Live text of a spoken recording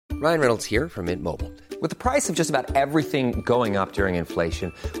Ryan Reynolds here from Mint Mobile. With the price of just about everything going up during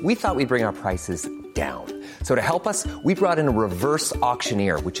inflation, we thought we'd bring our prices down. So to help us, we brought in a reverse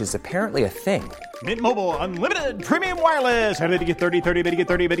auctioneer, which is apparently a thing. Mint Mobile Unlimited Premium Wireless. How to get 30, 30, bit to get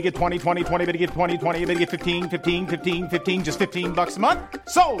 30, bit to get 20, 20, 20, bit to get 20, 20, bit to get 15, 15, 15, 15, just $15 a month?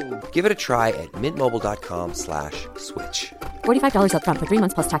 Sold! Give it a try at mintmobile.com/switch. $45 up front for 3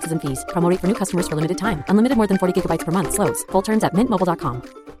 months plus taxes and fees. Promo rate for new customers for limited time. Unlimited more than 40 gigabytes per month. Slows full terms at mintmobile.com.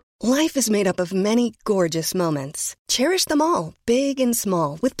 Life is made up of many gorgeous moments. Cherish them all, big and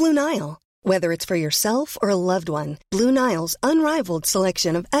small, with Blue Nile. Whether it's for yourself or a loved one, Blue Nile's unrivaled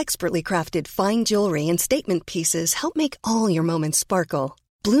selection of expertly crafted fine jewelry and statement pieces help make all your moments sparkle.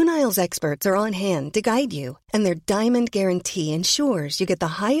 Blue Nile's experts are on hand to guide you, and their diamond guarantee ensures you get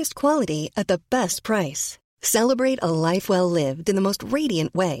the highest quality at the best price. Celebrate a life well lived in the most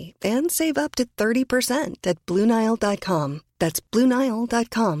radiant way and save up to 30% at BlueNile.com. That's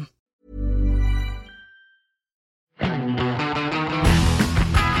BlueNile.com.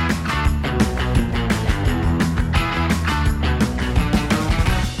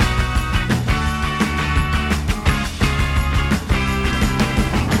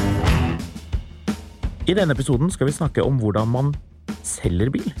 I denne episoden skal vi snakke om hvordan man selger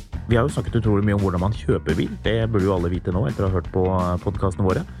bil. Vi har jo snakket utrolig mye om hvordan man kjøper bil. Det burde jo alle vite nå etter å ha hørt på podcastene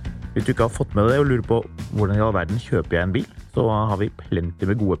våre. Hvis du ikke har fått med det og lurer på hvordan i all verden kjøper jeg en bil, så har vi plenty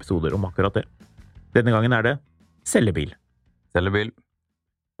med gode episoder om akkurat det. Denne gangen det selge bil. Selge bil.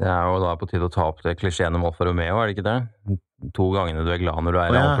 Det jo da på tide å ta opp det klisjéene om Alfa Romeo, det ikke det? 2 gangene du glad når du i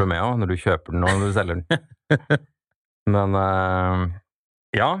Alfa Romeo, når du kjøper den og når du selger den. Men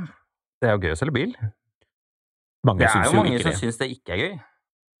ja, det jo gøy å selge bil. Mange det synes jo mange som synes det ikke gøy.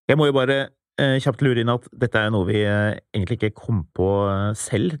 Jeg må jo bare kjapt lure inn at dette noe vi egentlig ikke kom på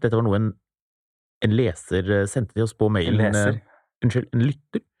selv. Dette var noe en leser sendte til oss på mailen. En leser? Unnskyld, en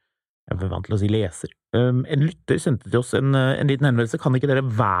lytter. Jeg vant til å si leser. En lytter sendte til oss en liten henvendelse. Kan ikke dere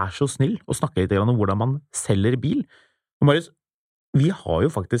være så snill og snakke litt om hvordan man selger bil? Og Marius, vi har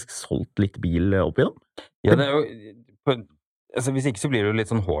jo faktisk solgt litt bil opp igjennom. Ja, det jo... Altså, hvis ikke så blir det jo litt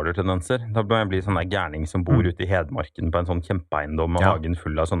sånn hoarder-tendenser. Da blir jeg bli sånn der gærning som bor ute i Hedmarken på en sånn kjempeeiendom med hagen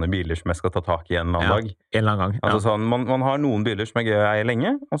full av sånne biler som jeg skal ta tak i en eller annen dag. En eller annen gang. Altså sånn, man har noen biler som gøy å eie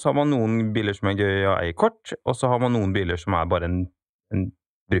lenge, og så har man noen biler som gøy å eie kort, og så har man noen biler som bare en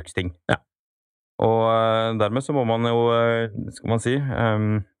bruksting. Ja. Og dermed så må man jo, skal man si,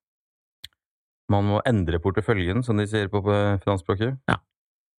 man må endre porteføljen, som de sier på finansspråket. Ja.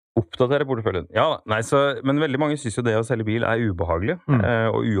 Oppdatere porteføljen. Ja, nei, men veldig mange synes jo det å selge bil ubehagelig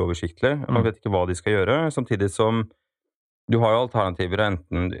og uoversiktlig. Man vet ikke hva de skal gjøre, samtidig som du har jo alternativer,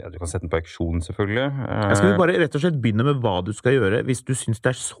 enten du kan sette den på auksjon selvfølgelig. Jeg skal bare rett og slett begynne med hva du skal gjøre hvis du synes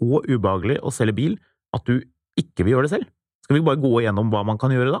det så ubehagelig å selge bil at du ikke vil gjøre det selv. Skal vi bare gå igjennom hva man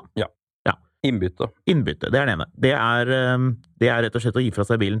kan gjøre da? Ja. Innbytte. Innbytte, det den ene. Det rett og slett å gi fra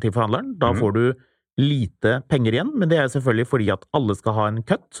seg bilen til forhandleren. Da får du lite penger igjen, men det selvfølgelig fordi at alle skal ha en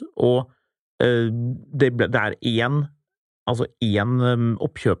cut, og det en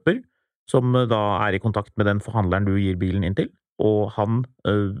oppkjøper som da i kontakt med den forhandleren du gir bilen inn til, og han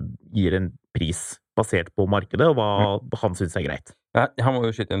gir en pris basert på markedet, og hva han synes greit. Ja, han må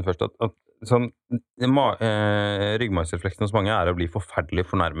jo skyte inn først at sånn, ryggmargsrefleksen hos mange å bli forferdelig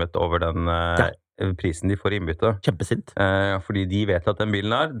fornærmet over den prisen de får i innbytte. Kjempesint. Fordi de vet at den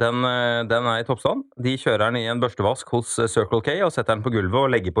bilen den i toppstand. De kjører den i en børstevask hos Circle K og setter den på gulvet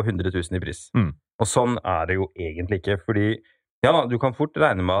og legger på 100 000 i pris. Og sånn det jo egentlig ikke, fordi ja, du kan fort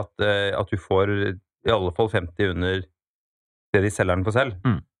regne med at du får i alle fall 50 under det de selger den for selv.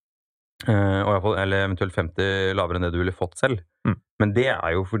 Eller eventuelt 50 lavere enn det du ville fått selv. Men det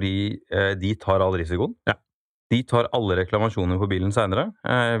jo fordi de tar all risikoen. Ja. De tar alle reklamasjoner på bilen senere.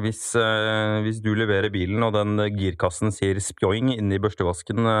 Hvis du leverer bilen, og den girkassen sier spjoing inne i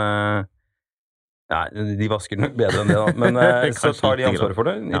børstevasken, de vasker nok bedre enn det da, men så tar de ansvaret for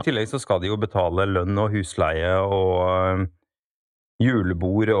det. I tillegg så skal de jo betale lønn og husleie og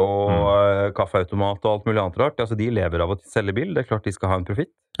julebord og kaffeautomat og alt mulig annet rart. Altså, de lever av å selge bil. Det klart de skal ha en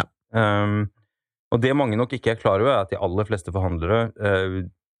profitt. Ja. Og det mange nok ikke klar over at de aller fleste forhandlere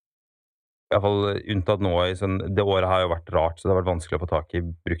i hvert fall unntatt nå det året har jo vært rart, så det har vært vanskelig å få tak i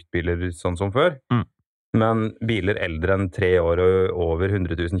bruktbiler sånn som før. Men biler eldre enn 3 år og over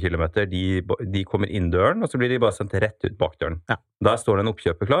 100 000 kilometer, de kommer inn døren, og så blir de bare sendt rett ut bak døren. Ja. Der står det en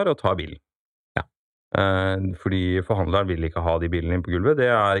oppkjøper klar og tar bilen. Ja. Fordi forhandleren vil ikke ha de bilene inn på gulvet.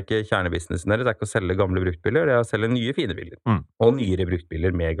 Det ikke kjernebusinessen deres, det ikke å selge gamle bruktbiler, det å selge nye fine biler. Og nyere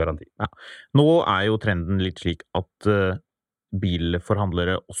bruktbiler med garanti. Ja. Nå jo trenden litt slik at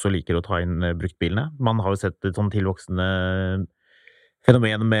bilforhandlere også liker å ta inn bruktbilene. Man har jo sett et sånn tilvoksende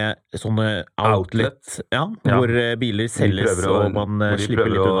fenomen med sånne outlet, hvor biler selges og man slipper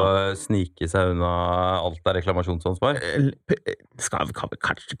litt unna. De prøver å snike seg unna alt er reklamasjonsansvar. Kan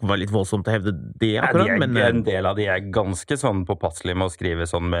kanskje ikke være litt voldsomt å hevde det akkurat, men en del av de ganske sånn påpasselige med å skrive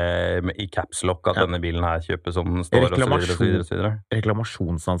sånn i caps lock at denne bilen her kjøpes som den står, og så videre.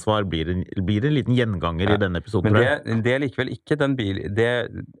 Reklamasjonsansvar blir en liten gjenganger i denne episoden. Men det er likevel ikke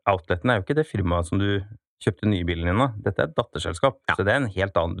outleten er jo ikke det firmaet som du kjøpte nye bilen din da. Dette et datterselskap, så det en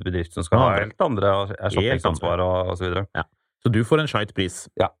helt annen bedrift som skal ha helt andre erstatningsansvar og så videre. Ja. Så du får en skjeit pris.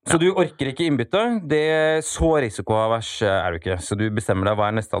 Ja. Så du orker ikke innbytte. Så risikoavers du ikke. Så du bestemmer deg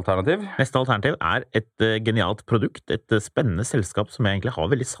hva neste alternativ? Neste alternativ et genialt produkt, et spennende selskap som jeg egentlig har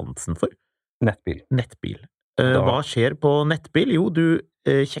veldig sansen for. Nettbil. Hva skjer på nettbil? Jo, du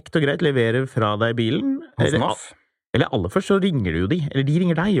kjekt og greit leverer fra deg bilen. Eller aller først så ringer du jo de, eller de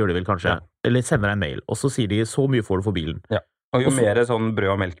ringer deg, gjør de vel kanskje, eller sender deg en mail, og så sier de så mye får du for bilen. Ja, og jo mer sånn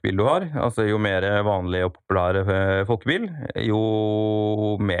brød- og melkbil du har, altså jo mer vanlig og populær folkebil, jo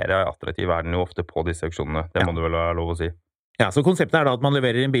mer attraktiv den jo ofte på disse auksjonene. Det må du vel ha lov å si. Ja, så konseptet da at man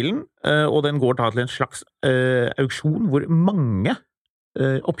leverer inn bilen, og den går til en slags auksjon hvor mange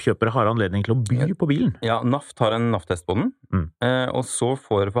oppkjøpere har anledning til å by på bilen. Ja, NAFT har en NAFT-test på den, og så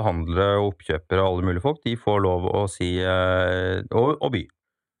får forhandlere og oppkjøpere og alle mulige folk, de får lov å si og by.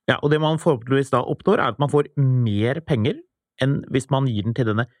 Ja, og det man forhåpentligvis da oppnår at man får mer penger enn hvis man gir den til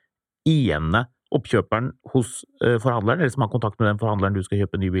denne ene oppkjøperen hos forhandleren, eller som har kontakt med den forhandleren du skal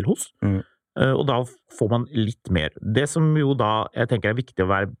kjøpe en ny bil hos. Og da får man litt mer. Det som jo da jeg tenker viktig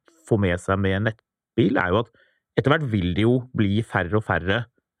å få med seg med nettbil jo at etter hvert vil det jo bli færre og færre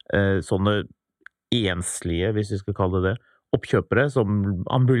sånne enslige, hvis vi skal kalle det, oppkjøpere som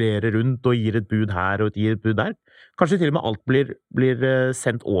ambulerer rundt og gir et bud her og gir et bud der. Kanskje til og med alt blir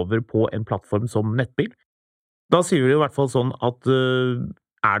sendt over på en plattform som nettbil. Da sier vi i hvert fall sånn at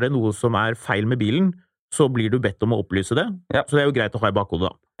det noe som feil med bilen, så blir du bedt om å opplyse det. Ja. Så det jo greit å ha i bakhodet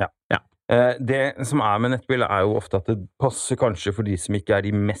da. Ja. Det som med nettbil jo ofte at det passer kanskje for de som ikke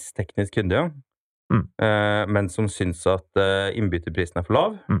de mest teknisk kyndige, men som synes at innbytterprisen for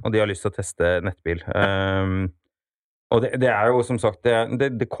lav, og de har lyst til å teste nettbil. Og det jo som sagt,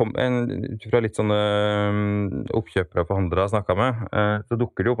 det kom ut fra litt sånne oppkjøpere og forhandlere jeg snakket med, så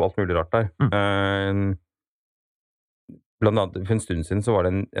dukker det opp alt mulig rart der. Blant annet for en stund siden så var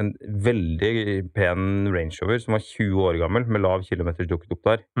det en veldig pen Range Rover som var 20 år gammel, med lav kilometer dukket opp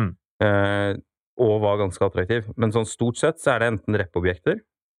der, og var ganske attraktiv. Men sånn stort sett så det enten reppobjekter,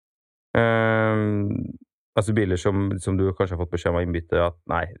 altså biler som du kanskje har fått beskjed om å innbytte at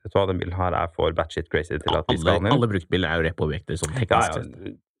nei, vet du hva, den bilen her for batshit crazy til at vi skal inn. Alle bruktbiler jo reppobjekter sånn teknisk sett.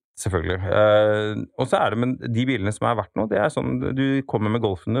 Ja, selvfølgelig. Og så det, men de bilene som verdt noe, det sånn, du kommer med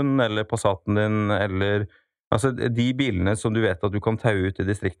Golfen din, eller Passaten din, eller altså de bilene som du vet at du kan taue ut i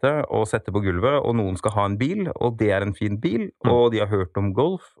distriktet og sette på gulvet, og noen skal ha en bil, og det en fin bil, og de har hørt om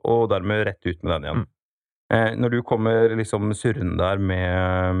Golf, og dermed rett ut med den igjen. Når du kommer liksom surrende der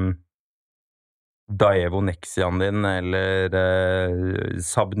med Daewoo Nexiaen din, eller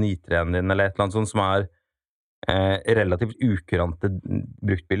Saab Nitreen din, eller et eller annet sånt som relativt ukurante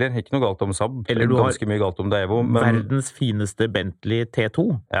bruktbiler. Ikke noe galt om Saab, eller ganske mye galt om Daewoo. Men verdens fineste Bentley T2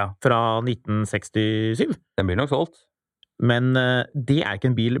 fra 1967. Den blir nok solgt. Men det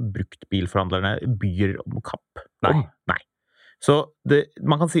ikke en bil bruktbilforhandlerne byr om kapp. Nei. Så jeg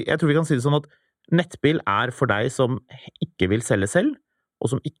tror vi kan si det sånn at nettbil for deg som ikke vil selge selv, og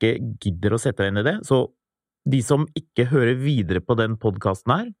som ikke gidder å sette deg inn i det. Så de som ikke hører videre på den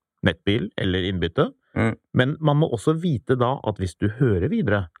podcasten her, nettbil eller innbytte, men man må også vite da at hvis du hører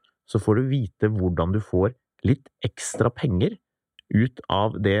videre, så får du vite hvordan du får litt ekstra penger ut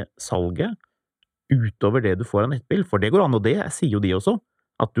av det salget, utover det du får av nettbil. For det går an, og det sier jo de også,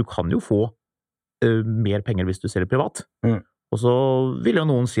 at du kan jo få mer penger hvis du selger privat. Og så vil jo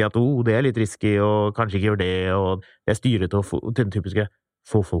noen si at det litt risky, og kanskje ikke gjør det, og det styret til den typiske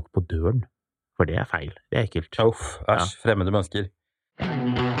få folk på døren, for det feil. Det ekkelt. Æsj, fremmede mennesker.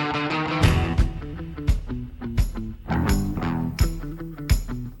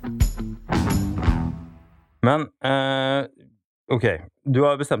 Men, ok, du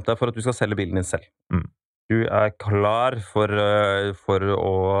har bestemt deg for at du skal selge bilen din selv. Du klar for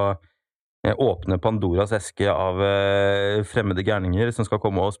å åpne Pandoras eske av fremmede gærninger som skal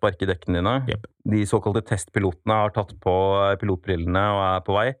komme og sparke dekkene dine. Yep. De såkalte testpilotene har tatt på pilotbrillene og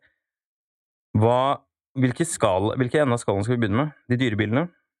på vei. Hvilke ende av skalaen skal vi begynne med? De dyre bilene?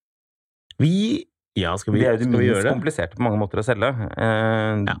 Skal vi gjøre det? Det jo de minst kompliserte på mange måter å selge.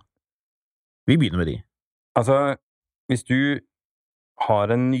 Vi begynner med de. Altså, hvis du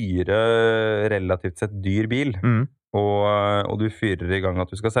har en nyere, relativt sett dyr bil, og du fyrer i gang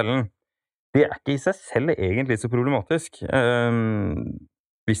at du skal selge den, det ikke i seg selv egentlig så problematisk.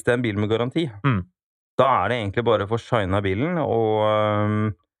 Hvis det en bil med garanti, da det egentlig bare å få shina bilen,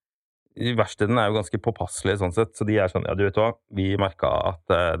 og verksteden jo ganske påpasselig sånn sett, så de sånn, ja du vet hva, vi merket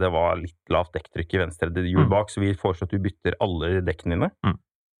at det var litt lavt dekktrykk i venstre hjul bak, så vi foreslår at du bytter alle dekkene dine.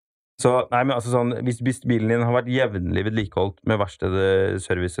 Så, nei, men altså sånn, hvis bilen din har vært jevnlig vedlikeholdt med verkstedet,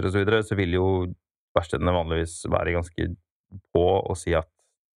 servicer og så videre, så vil jo verkstedene vanligvis være ganske på å si at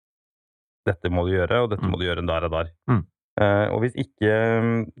dette må du gjøre, og dette må du gjøre der og der. Og hvis ikke,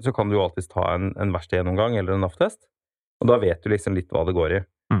 så kan du jo alltid ta en verkstedgjennomgang eller en NAF-test, og da vet du liksom litt hva det går i.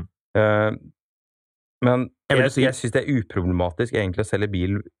 Men jeg synes det uproblematisk egentlig å selge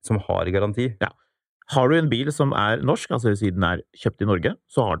bil som har garanti. Ja. Har du en bil som norsk, altså siden den kjøpt i Norge,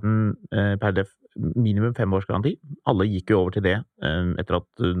 så har den per def minimum 5 års garanti. Alle gikk jo over til det etter at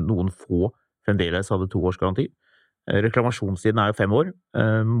noen få fremdeles hadde 2 års garanti. Reklamasjonstiden jo 5 år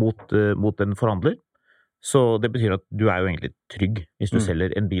mot en forhandler. Så det betyr at du jo egentlig trygg hvis du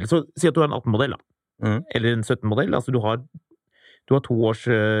selger en bil. Så si at du har en 18-modell da, eller en 17-modell, altså du har 2 års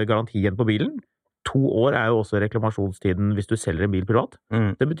garanti igjen på bilen. 2 år jo også reklamasjonstiden hvis du selger en bil privat.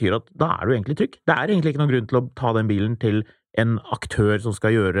 Det betyr at da du egentlig trygg. Det egentlig ikke noen grunn til å ta den bilen til en aktør som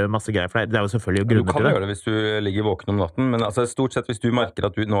skal gjøre masse greier, for det jo selvfølgelig grunner til det. Du kan gjøre det hvis du ligger våken om natten, men altså stort sett hvis du merker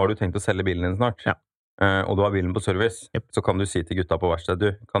at nå har du tenkt å selge bilen din snart, og du har bilen på service, så kan du si til gutta på verksted, du,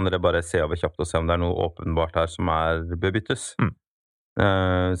 kan dere bare se over kjapt og se om det noe åpenbart her som bør byttes?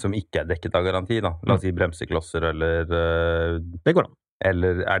 Som ikke dekket av garanti, da. La oss si bremseklosser, eller det går an.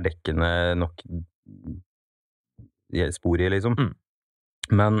 Eller dekkene nok spor i, liksom.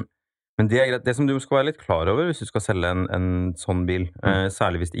 Men det greit. Det som du skal være litt klar over hvis du skal selge en sånn bil,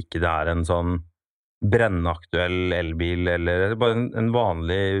 særlig hvis det ikke en sånn brennaktuell elbil, eller bare en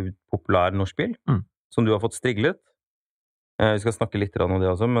vanlig, populær norsk bil, som du har fått striglet. Vi skal snakke litt om det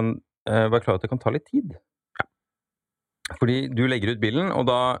også, men vær klar at det kan ta litt tid. Fordi du legger ut bilen, og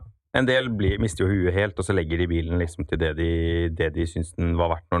da en del mister jo huet helt, og så legger de bilen liksom til det de synes den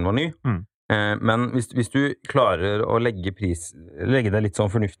var verdt når den var ny. Men hvis du klarer å legge det litt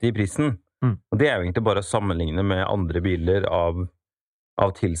sånn fornuftig i prisen, og det jo egentlig bare å sammenligne med andre biler av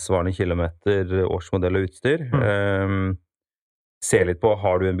tilsvarende kilometer, årsmodell og utstyr, se litt på,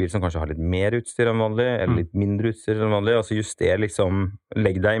 har du en bil som kanskje har litt mer utstyr enn vanlig, eller litt mindre utstyr enn vanlig, altså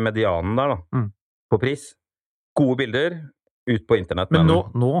legg deg i medianen der da, på pris. Gode bilder ut på internett. Men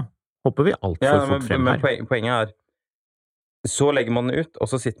nå hopper vi alt for fort frem her. Men poenget så legger man den ut, og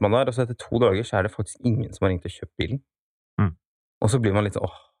så sitter man der, og så etter 2 dager så det faktisk ingen som har ringt og kjøpt bilen. Og så blir man litt sånn,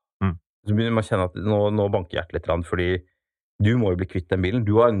 så begynner man å kjenne at nå banker hjertet litt, fordi du må jo bli kvitt den bilen.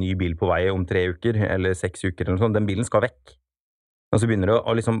 Du har en ny bil på vei om 3 uker, eller 6 uker, eller noe sånt. Den bilen skal vekk. Og så begynner du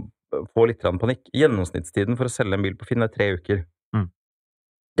å liksom få litt panikk. Gjennomsnittstiden for å selge en bil på Finn 3 uker.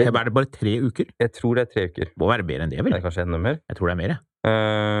 Det det bare 3 uker? Jeg tror det 3 uker. Må være mer enn det, vel? Det kanskje enda mer. Jeg tror det mer,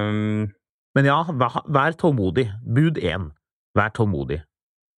 Men ja, vær tålmodig. Bud 1. Vær tålmodig.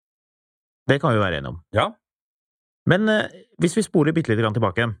 Det kan vi være enige om. Ja. Men hvis vi spoler bitte litt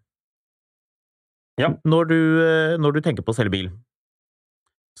tilbake, når du tenker på å selge bil,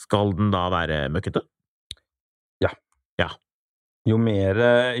 skal den da være møkkete? Ja. Jo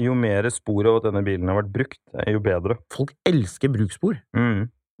mer spor av at denne bilen har vært brukt, jo bedre. Folk elsker bruksspor.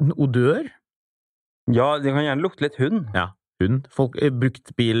 Odør? Ja, de kan gjerne lukte litt hund. Ja, hund. Folk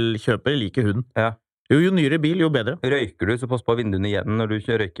bruktbilkjøpere liker hund. Ja. Jo nyere bil, jo bedre. Røyker du, så pass på vinduene igjen når du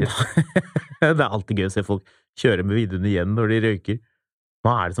røyker. Det alltid gøy å se folk kjøre med vinduene igjen når de røyker.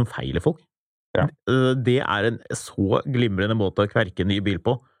 Hva det som feiler folk? Ja. Det en så glimrende måte å kverke en ny bil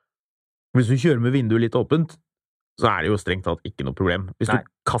på. Hvis du kjører med vinduet litt åpent, så det jo strengt tatt ikke noe problem. Hvis du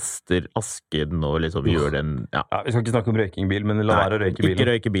kaster asken og liksom gjør den... Ja. Vi skal ikke snakke om røykingbil, men la være å røyke bilen. Ikke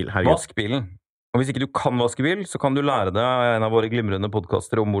røyke bil, herregud. Vask bilen. Og hvis ikke du kan vaske bil, så kan du lære deg av en av våre glimrende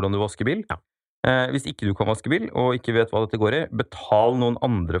podcaster om hvordan du vasker bil. Ja. Hvis ikke du kan vaske bil, og ikke vet hva dette går i, betal noen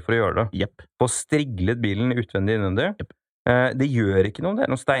andre for å gjøre det. Yep. Få striglet bilen utvendig innvendig. Yep. Det gjør ikke noe, det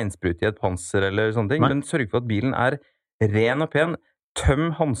noe steinsprut i et panser eller sånne ting, men sørg for at bilen ren og pen. Tøm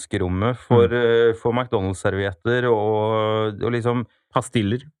hanskerommet for McDonald's-servietter og liksom...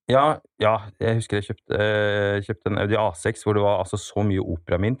 Pastiller. Ja, jeg husker jeg kjøpte en Audi A6 hvor det var altså så mye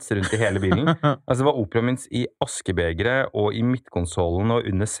operamint rundt i hele bilen. Altså det var operamint i askebegre og i midtkonsolen og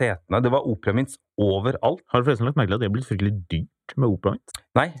under setene. Det var operamint overalt. Har du forresten lagt merke til at det ble fryktelig dyrt med operamint?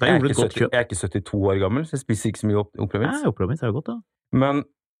 Nei, jeg ikke 72 år gammel, så jeg spiser ikke så mye operamint. Nei, operamint jo godt da. Men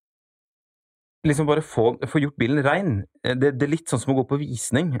liksom bare få gjort bilen rein. Det litt sånn som å gå på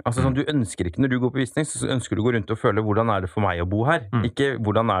visning. Altså sånn, du ønsker ikke når du går på visning, så ønsker du å gå rundt og føle hvordan er det for meg å bo her. Ikke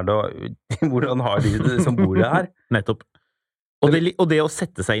hvordan er det hvordan har de som bor her. Nettopp. Og det å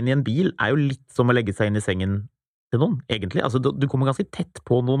sette seg inn i en bil er jo litt som å legge seg inn i sengen til noen, egentlig. Altså, du kommer ganske tett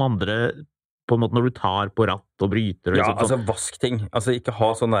på noen andre på en måte når du tar på ratt og bryter. Og ja, liksom, altså vask ting. Altså ikke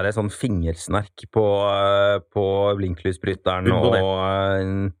ha sånn fingersnerk på blinklysbryteren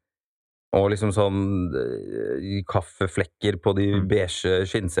og liksom sånn kaffeflekker på de beige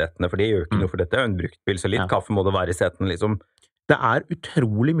skinnsetene, for det gjør ikke noe, for dette er jo en bruktbil, så litt kaffe må det være i seten, liksom. Det er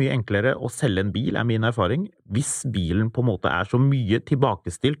utrolig mye enklere å selge en bil, er min erfaring, hvis bilen på en måte er så mye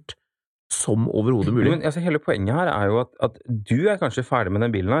tilbakestilt som overhodet mulig. Men altså, hele poenget her er jo at du er kanskje ferdig med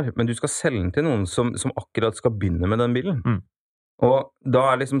den bilen her, men du skal selge den til noen som akkurat skal begynne med den bilen. Og da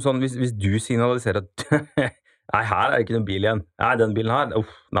er det liksom sånn, hvis du signaliserer at nei, her er det ikke noen bil igjen. Nei, den bilen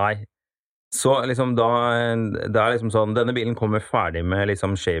her, nei. Så liksom det er liksom sånn, denne bilen kommer ferdig med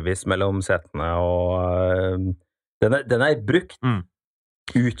liksom skjevis mellom setene, og den er brukt.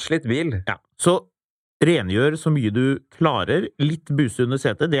 Utslitt bil. Ja, så rengjør så mye du klarer, litt buse under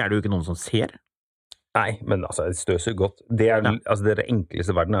setet, det er det jo ikke noen som ser. Nei, men altså, støvsug godt. Det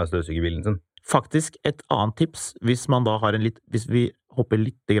enkleste i verden er å støvsuge bilen sin. Faktisk et annet tips, hvis vi hopper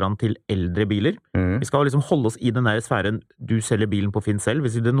litt grann til eldre biler. Vi skal liksom holde oss i den der sfæren du selger bilen på Finn selv,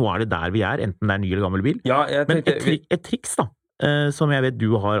 hvis nå er det der vi er, enten det er ny eller gammel bil. Ja, men et triks da, som jeg vet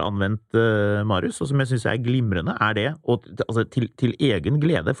du har anvendt, Marius, og som jeg synes er glimrende, er det, og altså, til egen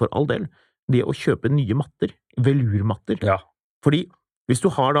glede for all del, det å kjøpe nye matter, velurmatter. Ja. Fordi hvis du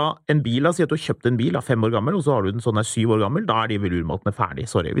har da en bil, si at du har kjøpt en bil 5 år gammel, og så har du den sånn 7 år gammel, da er de velurmattene ferdig,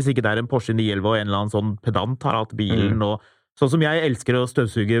 sorry. Hvis ikke det er en Porsche 911 og en eller annen sånn pedant har hatt bilen, og sånn som jeg elsker å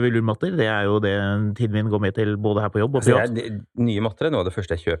støvsuge velurmatter, det er jo det tiden min går med til både her på jobb og privat. Nye matter er noe av det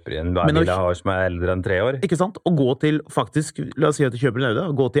første jeg kjøper i en bil jeg har som er eldre enn 3 år. Ikke sant? Og gå til, faktisk, la oss si at du kjøper en Audi,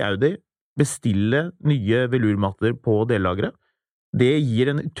 gå til Audi, bestille nye velurmatter på dellageret. Det gir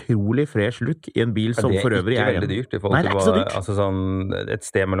en utrolig fresh look i en bil som for øvrig er veldig dyrt. Nei, det er ikke så dyrt. Altså sånn, et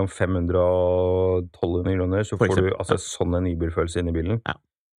sted mellom 500 og 1200 kroner, så får du altså sånn en nybilfølelse inn i bilen. Ja.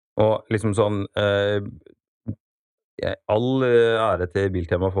 Og liksom sånn, all ære til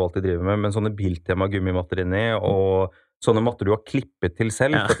Biltema for alt de driver med, men sånne Biltema gummimatter inni, og sånne matter du har klippet til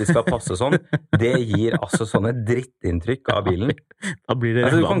selv for at de skal passe sånn, det gir altså sånne drittinntrykk av bilen. Da blir det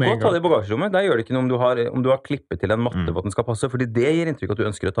altså, du kan godt ta det i bagasjerommet, der gjør det ikke noe om du har klippet til en matte for at den skal passe, fordi det gir inntrykk at du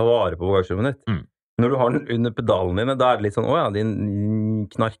ønsker å ta vare på bagasjerommet ditt. Når du har den under pedalen dine, da er det litt sånn, åja, din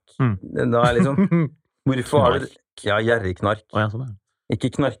knark. Da er liksom, hvorfor har du, ja, gjerrig knark. Åja, sånn er det.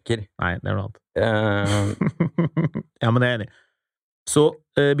 Ikke knarker. Nei, det er noe annet. Ja, men det er enig. Så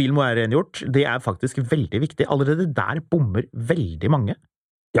bilen må være rengjort. Det er faktisk veldig viktig. Allerede der bommer veldig mange.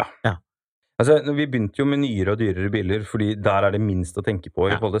 Ja. Altså, vi begynte jo med nyere og dyrere biler, fordi der er det minst å tenke på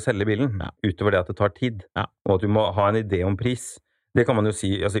i forhold til å selge bilen, utover det at det tar tid, og at du må ha en idé om pris. Det kan man jo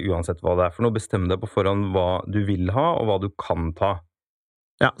si, altså uansett hva det er for noe, bestem deg på forhånd hva du vil ha, og hva du kan ta.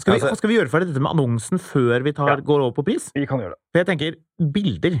 Ja, skal vi gjøre ferdig dette med annonsen før vi går over på pris? Vi kan gjøre det. For jeg tenker,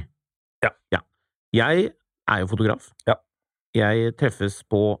 bilder. Ja. Jeg er jo fotograf. Ja. Jeg treffes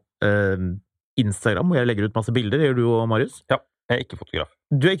på Instagram, og jeg legger ut masse bilder. Det gjør du og Marius? Ja, jeg er ikke fotograf.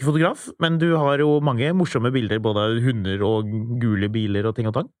 Du er ikke fotograf, men du har jo mange morsomme bilder, både av hunder og gule biler og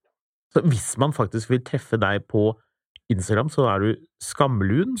ting og tang. Så hvis man faktisk vil treffe deg på Instagram, så er du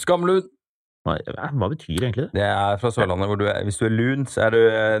skamlun. Skamlun! Hva betyr egentlig det? Det er fra Sørlandet, hvor hvis du er lun, så er du,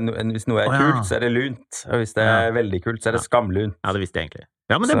 hvis noe er kult, så er det lunt, og hvis det er veldig kult, så er det skamlunt. Ja, det visste jeg egentlig.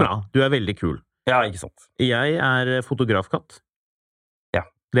 Ja, men det er bra. Du er veldig kul. Ja, ikke sant. Jeg er fotografkatt. Ja.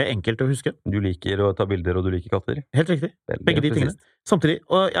 Det er enkelt å huske. Du liker å ta bilder, og du liker katter. Helt riktig. Veldig begge de tingene. Samtidig,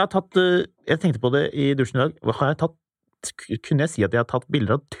 og jeg tenkte på det i dusjen i dag, kunne jeg si at jeg har tatt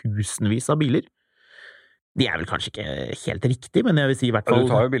bilder av tusenvis av biler? De er vel kanskje ikke helt riktig, men jeg vil si i hvert fall... Du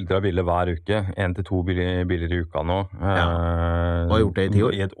tar jo bilder av biler hver uke, 1 til 2 biler i uka nå. Ja, og har gjort det i 10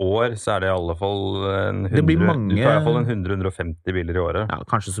 år. I et år så er det i alle fall det blir mange... Du tar i alle fall 100-150 biler i året. Ja,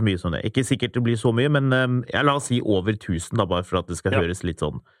 kanskje så mye som det. Ikke sikkert det blir så mye, men la oss si over 1000 da, bare for at det skal høres litt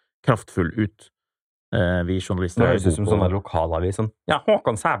sånn kraftfull ut. Vi journalister... Det høres ut som sånn lokalavis, sånn. Ja,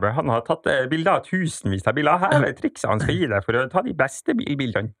 Håkon Sæbø, han har tatt bilder av tusenvis av biler. Her er trikset han skal gi deg for å ta de beste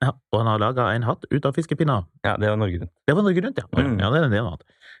bilbildene. Ja, og han har laget en hatt ut av fiskepinner. Ja, det var Norge Rundt. Det var Norge Rundt, ja. Ja, det er en del annet.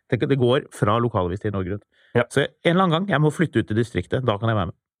 Det går fra lokalavis til Norge Rundt. Ja. Så en eller annen gang, jeg må flytte ut til distriktet, da kan jeg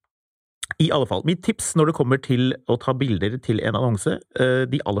være med. I alle fall, mitt tips når det kommer til å ta bilder til en annonse,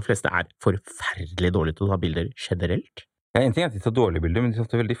 de aller fleste er forferdelig dårlige til å ta bilder generelt. Ja, en ting er at de tar dårlige bilder, men de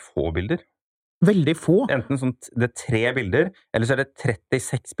tar veldig få bilder. Veldig få. Enten sånn, det er 3 bilder, eller så er det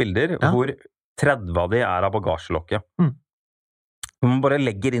 36 bilder, hvor 30 av de av bagasjelokket. Man bare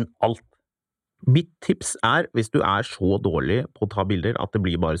legger inn alt. Mitt tips hvis du så dårlig på å ta bilder at det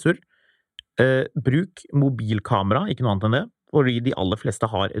blir bare surr, bruk mobilkamera, ikke noe annet enn det, fordi de aller fleste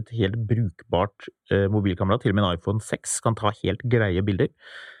har et helt brukbart mobilkamera, til og med en iPhone 6 kan ta helt greie bilder.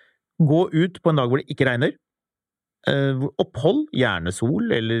 Gå ut på en dag hvor det ikke regner, opphold, gjerne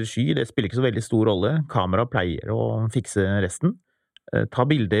sol eller sky, det spiller ikke så veldig stor rolle, kamera pleier å fikse resten. Ta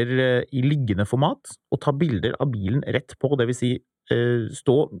bilder i liggende format, og ta bilder av bilen rett på, det vil si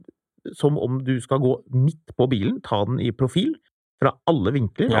stå som om du skal gå midt på bilen, ta den i profil, fra alle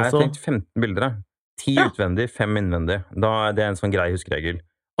vinkler. Jeg har tenkt 15 bilder, 10 utvendig, 5 innvendig. Da det en sånn grei huskeregel.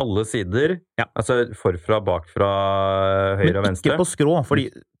 Alle sider, altså forfra, bakfra, høyre og venstre. Men ikke på skrå, fordi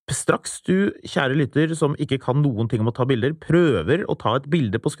straks du, kjære lytter, som ikke kan noen ting om å ta bilder, prøver å ta et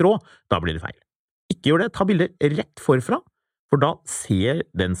bilde på skrå, da blir det feil. Ikke gjør det, ta bilder rett forfra, for da ser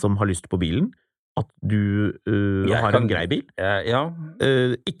den som har lyst på bilen, at du har en grei bil.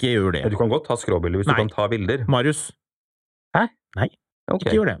 Ikke gjør det. Du kan godt ta skråbilder hvis du kan ta bilder. Marius. Hæ? Nei,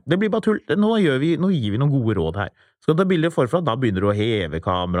 ikke gjør det. Det blir bare tull. Nå gir vi noen gode råd her. Skal du ta bilder forfra, da begynner du å heve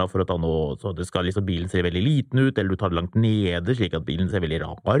kamera for å ta noe, så det skal liksom bilen se veldig liten ut, eller du tar det langt nede, slik at bilen ser veldig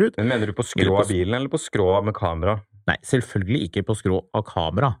rar ut. Men mener du på skrå av bilen, eller på skrå med kamera? Nei, selvfølgelig ikke på skrå av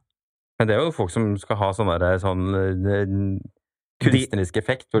kamera. Men det jo folk som skal ha sånn kunstnerisk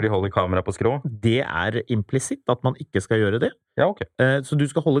effekt, hvor de holder kamera på skrå. Det implisitt at man ikke skal gjøre det. Ja, ok. Så du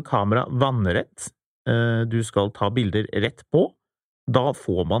skal holde kamera vannrett. Du skal ta bilder rett på. Da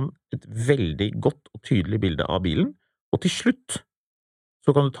får man et veldig godt og tydelig bilde av bilen. Og til slutt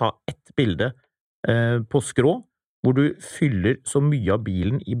så kan du ta ett bilde på skrå, hvor du fyller så mye av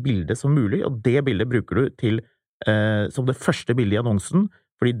bilen i bildet som mulig, og det bildet bruker du til som det første bildet i annonsen,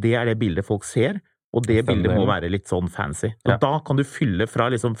 fordi det det bildet folk ser, og det bildet må være litt sånn fancy. Og da kan du fylle fra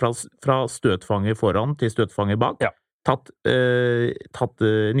støtfanger foran til støtfanger bak, tatt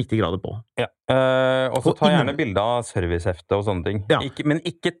 90 grader på. Og så ta gjerne bilder av servicehefte og sånne ting. Men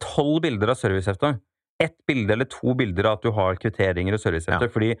ikke 12 bilder av servicehefte. 1 bilde eller 2 bilder av at du har kvitteringer og servicehefte,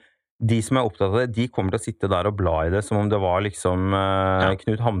 fordi de som opptatt av det, de kommer til å sitte der og bla i det, som om det var liksom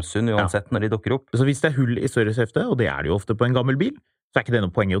Knut Hamsun, uansett når de dukker opp. Så hvis det hull i servicehefte, og det det jo ofte på en gammel bil, så ikke det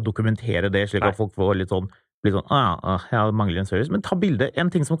noe poeng å dokumentere det, slik at folk får litt sånn, jeg mangler en service. Men ta bilde. En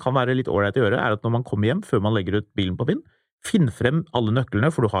ting som kan være litt ålreit å gjøre, at når man kommer hjem, før man legger ut bilen på Finn, finn frem alle nøklene,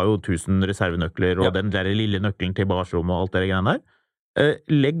 for du har jo 1000 reservenøkler, og den der lille nøkkelen til bagasjerommet og alt det greiene der.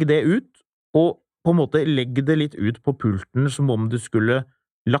 Legg det ut, og på en måte legg det litt ut på pulten, som om du skulle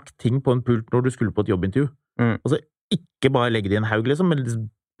lagt ting på en pult når du skulle på et jobbintervju. Altså, ikke bare legge det i en haug, liksom, men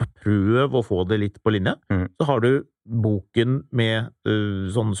prøv å få det litt på linje. Så har du boken med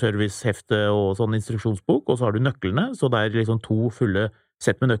sånn servicehefte og sånn instruksjonsbok, og så har du nøklene, så det liksom 2 fulle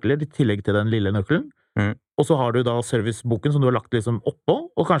sett med nøkler, i tillegg til den lille nøkkelen. Og så har du da serviceboken som du har lagt liksom oppå,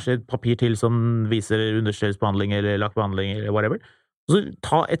 og kanskje et papir til som viser understellsbehandling eller lakkbehandling eller whatever. Så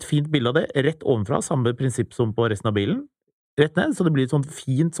ta et fint bilde av det, rett ovenfra, samme prinsipp som på resten av bilen, rett ned, så det blir et sånn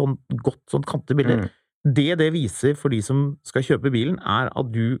fint, sånn godt, sånn kantebilde. Det viser for de som skal kjøpe bilen, at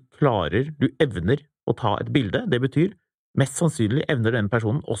du evner å ta et bilde. Det betyr, mest sannsynlig evner den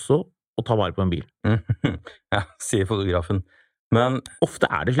personen også å ta vare på en bil. Ja, sier fotografen. Men ofte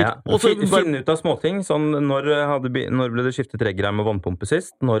det slik. Også, finne ut av småting, sånn når ble det skiftet reggreim med vannpumpe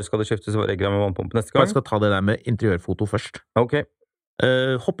sist? Når skal det skiftes reggreim med vannpumpe neste gang? Jeg skal ta det der med interiørfoto først. Ok.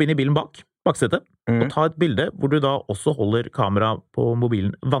 Hopp inn i bilen baksetet, og ta et bilde hvor du da også holder kamera på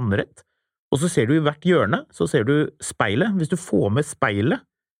mobilen vannrett. Og så ser du i hvert hjørne, så ser du speilet. Hvis du får med speilet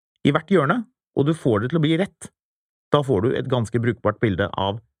i hvert hjørne, og du får det til å bli rett, da får du et ganske brukbart bilde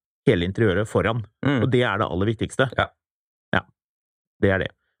av hele interiøret foran. Og det det aller viktigste. Ja, det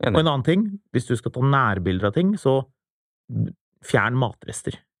det. Og en annen ting, hvis du skal ta nærbilder av ting, så fjern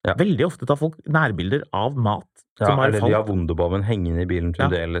matrester. Veldig ofte tar folk nærbilder av mat som har falt. Eller de har Wunderbauen hengende i bilen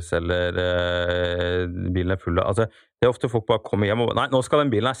fremdeles, eller bilen full av... Altså, det ofte folk bare kommer hjem og... Nei, nå skal den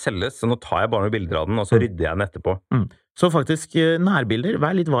bilen selges, så nå tar jeg bare noen bilder av den, og så rydder jeg den etterpå. Så faktisk nærbilder,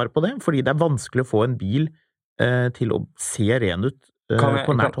 vær litt var på det, fordi det vanskelig å få en bil til å se ren ut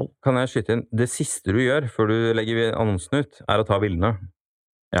på nært hold. Kan jeg skyte inn? Det siste du gjør før du legger annonsen ut, å ta bildene.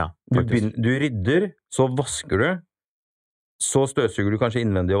 Ja, faktisk. Du rydder, så vasker du, så støvsuger du kanskje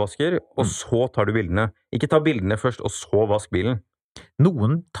innvendig og vasker, og så tar du bildene. Ikke ta bildene først, og så vask bilen.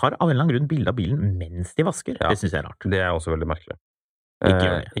 Noen tar av en eller annen grunn bilde av bilen mens de vasker. Det synes jeg rart. Det også veldig merkelig.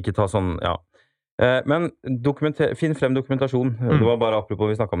 Ikke ta sånn, men finn frem dokumentasjon. Det var bare apropos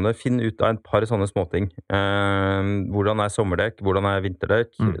vi snakket om det. Finn ut av et par sånne småting. Hvordan sommerdekk? Hvordan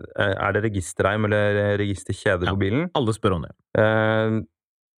vinterdekk? Det registerreim eller registerkjede på bilen? Alle spør om det.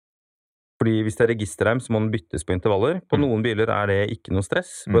 Fordi hvis det registerreim, så må den byttes på intervaller. På noen biler det ikke noe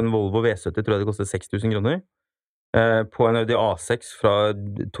stress. På en Volvo V70 tror jeg det koster 6 000 kroner. På en Audi A6 fra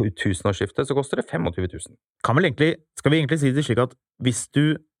 1000-årsskiftet så koster det 25 000. Skal vi egentlig si det slik at hvis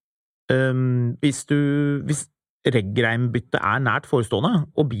reggreimbytte nært forestående,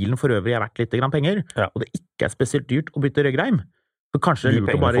 og bilen for øvrig verdt litt grann penger, og det ikke spesielt dyrt å bytte reggreim, så kanskje det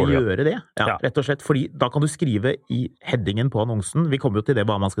lurt å bare gjøre det, rett og slett, fordi da kan du skrive i headingen på annonsen, vi kommer jo til det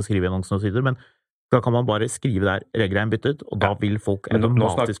hva man skal skrive i annonsen og så videre, men da kan man bare skrive der reggreim byttet, og da vil folk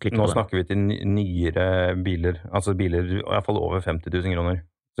automatisk klikke på det. Nå snakker vi til nyere biler, altså biler i hvert fall over 50 000 kroner,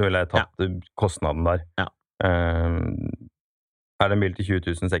 så vil jeg tatt kostnaden der. Det en bil til 20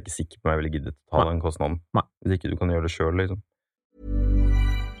 000, så jeg ikke sikker på om jeg ville giddet å ta den kostnaden. Hvis ikke du kan gjøre det selv, liksom.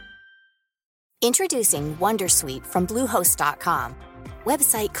 Introducing Wondersuite from Bluehost.com.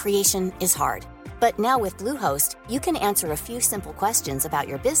 Website creation is hard, but now with Bluehost, you can answer a few simple questions about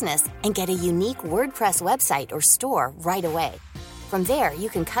your business and get a unique WordPress website or store right away. From there, you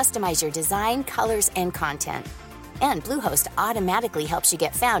can customize your design, colors, and content. And Bluehost automatically helps you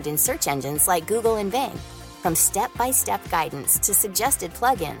get found in search engines like Google and Bing. From step-by-step guidance to suggested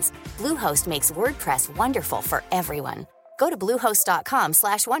plugins, Bluehost makes WordPress wonderful for everyone. Go to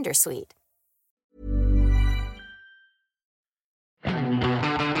bluehost.com/wondersuite.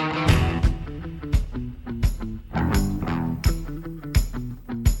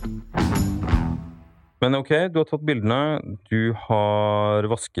 Men ok, du har tatt bildene, du har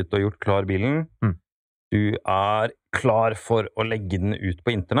vasket og gjort klar bilen, du klar for å legge den ut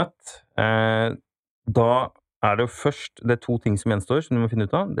på internett. Da det jo først, det 2 ting som gjenstår som du må finne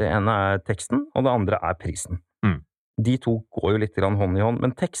ut av. Det ene teksten, og det andre prisen. De 2 går jo litt grann hånd i hånd,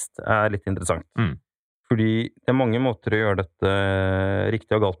 men tekst litt interessant. Fordi det mange måter å gjøre dette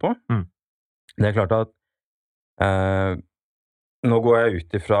riktig og galt på. Det klart at nå går jeg ut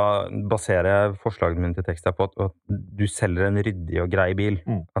ifra, baserer jeg forslagene mine til tekst på at du selger en ryddig og grei bil.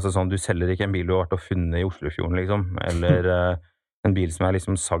 Altså sånn, du selger ikke en bil du har vært og funnet i Oslofjorden, liksom, eller en bil som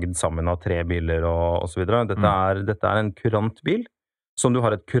liksom sagd sammen av 3 biler og så videre. Dette en kurant bil, som du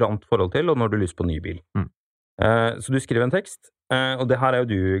har et kurant forhold til, og når du har lyst på ny bil. Så du skriver en tekst, og det her jo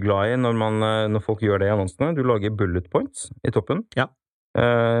du glad i når folk gjør det i annonsene. Du lager bullet points i toppen.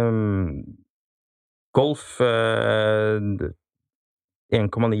 Golf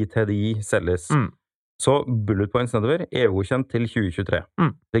 1,9 TDI selges. Så bullet points nedover, EU-godkjent til 2023.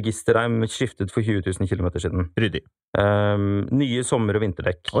 Registerreim skiftet for 20 000 kilometer siden. Ryddig. Nye sommer- og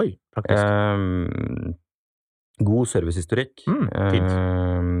vinterdekk. Oi, praktisk. God servicehistorikk. Fint.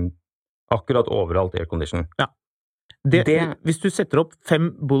 Akkurat overalt aircondition. Hvis du setter opp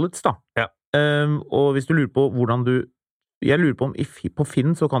 5 bullets da, og hvis du lurer på hvordan jeg lurer på om på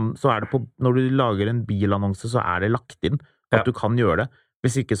Finn så det på, når du lager en bilannonse så det lagt inn at du kan gjøre det.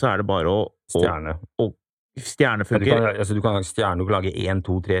 Hvis ikke så det bare å stjerne. Stjerne funker. Du kan stjerne, du kan lage 1,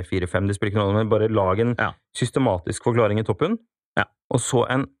 2, 3, 4, 5, det spiller ikke noe, men bare lage en systematisk forklaring i toppen, og så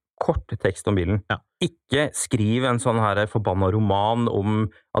en kort tekst om bilen. Ikke skriv en sånn her forbanna roman om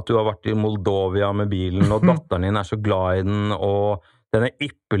at du har vært i Moldovia med bilen, og datteren din så glad i den, og den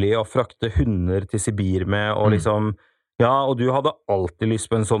ypperlig å frakte hunder til Sibir med, og liksom og du hadde alltid lyst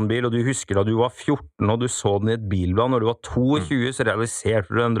på en sånn bil, og du husker da du var 14 og du så den i et bilblad, når du var 22 så realiserte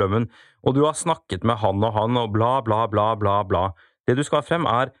du den drømmen, og du har snakket med han og bla bla bla bla bla. Det du skal ha frem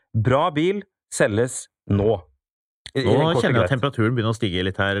bra bil selges nå. Nå kjenner jeg at temperaturen begynner å stige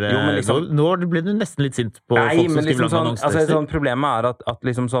litt her. Nå blir du nesten litt sint på folk som skriver lange annonsetekster. Problemet at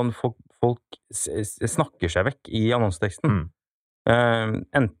liksom sånn, folk snakker seg vekk i annonseteksten.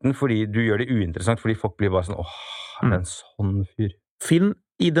 Enten fordi du gjør det uinteressant, fordi folk blir bare sånn en sånn fyr. Finn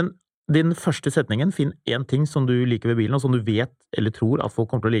i din første setningen, finn en ting som du liker ved bilen, og som du vet eller tror at folk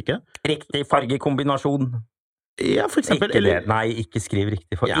kommer til å like. Riktig fargekombinasjon. Ja, for eksempel. Nei, ikke skriv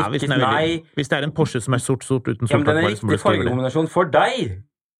riktig farge. Hvis det en Porsche som sort uten sort. Den riktig fargekombinasjon for deg.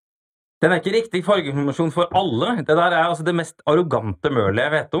 Den ikke riktig fargekombinasjon for alle. Det der altså det mest arrogante mølet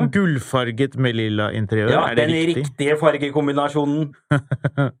jeg vet om. Gullfarget med lilla interiør, det den riktig? Riktige fargekombinasjonen.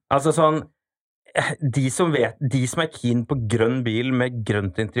 Altså sånn, de som keen på grønn bil med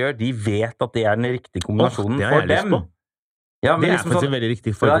grønt interiør, de vet at det den riktige kombinasjonen for dem. Ja, men det liksom faktisk en veldig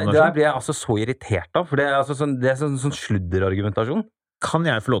riktig fargekombinasjon. Det blir jeg altså så irritert av, for det altså sånn sludderargumentasjon. Kan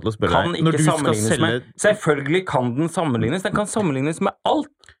jeg få lov til å spørre deg? Når du skal selge... Selvfølgelig kan den sammenlignes. Den kan sammenlignes med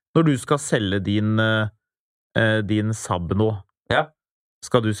alt. Når du skal selge din Saab nå,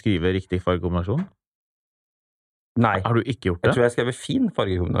 skal du skrive riktig fargekombinasjon? Nei. Har du ikke gjort det? Jeg tror jeg skrev fin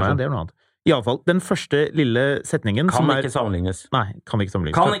fargekombinasjon. Nei, det noe annet. I alle fall, den første lille setningen kan ikke sammenlignes. Nei, kan ikke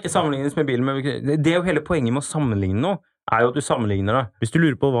sammenlignes. Kan ikke sammenlignes med bilen. Det jo hele poenget med å sammenligne noe, jo at du sammenligner det. Hvis du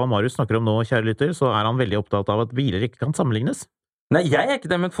lurer på hva Marius snakker om nå, kjære lytter, så han veldig opptatt av at biler ikke kan sammenlignes. Nei, jeg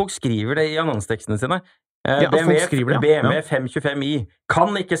ikke det, men folk skriver det i annonstekstene sine. Folk skriver det, BMW 525i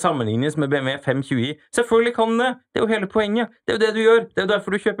kan ikke sammenlignes med BMW 520i. Selvfølgelig kan det! Det jo hele poenget. Det jo det du gjør. Det jo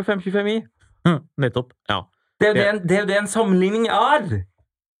derfor du kjøper 525i. Nettopp, ja. Det jo det en sammenligning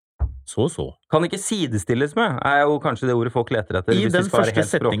Så. Kan ikke sidestilles med, jo kanskje det ordet folk leter etter. I den første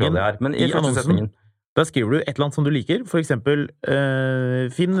setningen, men i første setningen, da skriver du et eller annet som du liker. For eksempel,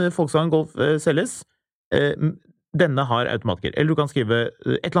 Finn Volkswagen Golf selges. Denne har automatgir. Eller du kan skrive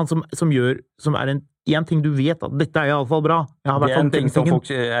et eller annet som en ting du vet at dette i alle fall bra. Det en ting som folk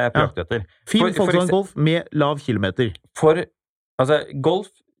på jakt etter. Finn Volkswagen Golf med lav kilometer.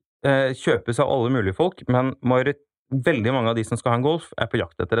 Golf kjøpes av alle mulige folk, men veldig mange av de som skal ha en Golf på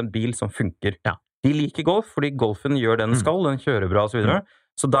jakt etter en bil som funker. Ja. De liker Golf, fordi Golfen gjør det den skal, den kjører bra og så videre.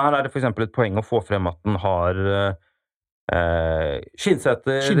 Så der det for eksempel et poeng å få frem at den har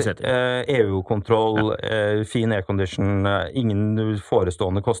skinnsetter, EU-kontroll, fin aircondition, ingen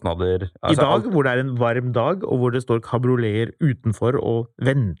forestående kostnader. I dag, hvor det en varm dag, og hvor det står kabrioleter utenfor og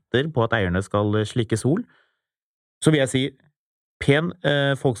venter på at eierne skal slikke sol, så vil jeg si pen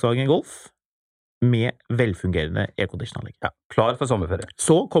Volkswagen Golf med velfungerende aircondition-anlegg. Ja, klar for sommerferie.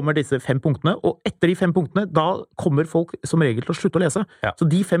 Så kommer disse 5 punktene, og etter de 5 punktene, da kommer folk som regel til å slutte å lese. Ja. Så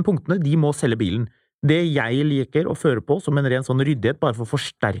de 5 punktene, de må selge bilen. Det jeg liker å føre på som en ren sånn ryddighet, bare for å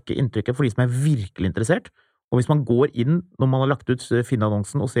forsterke inntrykket for de som virkelig interessert. Og hvis man går inn når man har lagt ut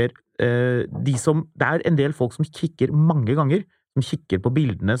Finn-annonsen og ser det en del folk som kikker mange ganger, som kikker på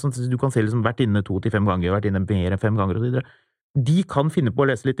bildene, sånn at du kan se liksom vært inne 2 til 5 ganger, vært inne mer enn 5 ganger og så videre. De kan finne på å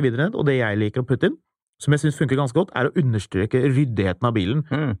lese litt videre ned, og det jeg liker å putte inn, som jeg synes funker ganske godt, å understreke ryddigheten av bilen.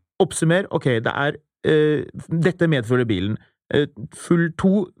 Oppsummer, ok, dette medfører bilen. Full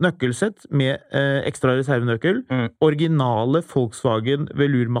 2 nøkkelsett med ekstra reservenøkkel, originale Volkswagen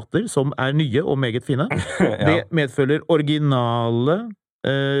velurmatter som nye og meget fine. Det medfølger originale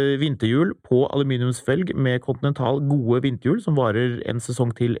vinterhjul på aluminiumsfelg med kontinental gode vinterhjul som varer en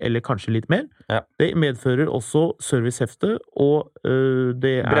sesong til eller kanskje litt mer. Ja. Det medfører også servicehefte, og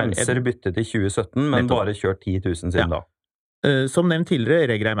det bremser byttet i 2017, men bare kjørt 10 000 siden da. Som nevnt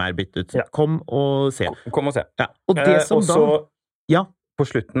tidligere, regreim byttet. Ja. Kom og se. Kom og se. Ja. Og det som også, på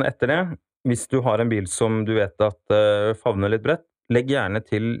slutten etter det, hvis du har en bil som du vet at favner litt bredt, legg gjerne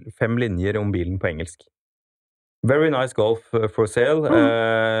til 5 linjer om bilen på engelsk. Very nice Golf for sale.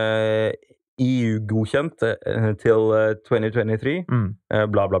 EU-godkjent til 2023.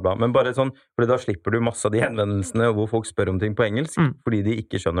 Bla, bla, bla. Men bare sånn, for da slipper du masse av de henvendelsene hvor folk spør om ting på engelsk, fordi de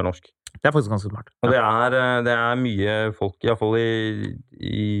ikke skjønner norsk. Det faktisk ganske smart. Og det mye folk, i hvert fall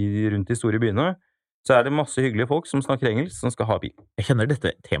rundt de store byene, så det masse hyggelige folk som snakker engelsk, som skal ha bil. Jeg kjenner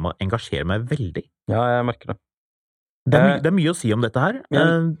dette temaet engasjerer meg veldig. Ja, jeg merker det. Det er mye å si om dette her.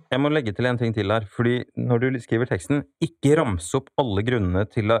 Jeg må legge til en ting til her, fordi når du skriver teksten, ikke ramse opp alle grunnene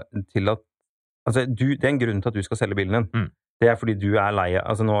til at altså, det en grunn til at du skal selge bilen din. Det fordi du lei.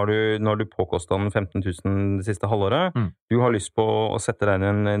 Altså, nå har du påkostet den 15 000 det siste halvåret. Du har lyst på å sette deg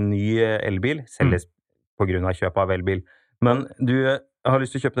inn en ny elbil, selges på grunn av kjøp av elbil. Men du har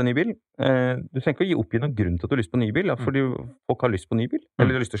lyst til å kjøpe deg en ny bil. Du trenger ikke å oppgi noen grunn til at du har lyst på en ny bil, fordi folk har lyst på en ny bil,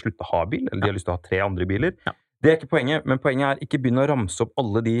 eller de har lyst til å slutte å ha bil, eller de har lyst til å ha 3 andre biler. Ja. Det ikke poenget, men poenget ikke begynne å ramse opp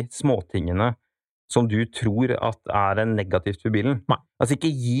alle de småtingene som du tror at en negativt for bilen. Nei. Altså, ikke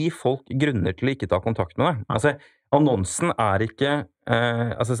gi folk grunner til å ikke ta kontakt med deg. Nei. Altså, annonsen ikke,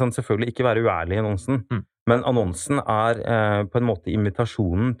 altså sånn, selvfølgelig ikke være uærlig i annonsen, men annonsen på en måte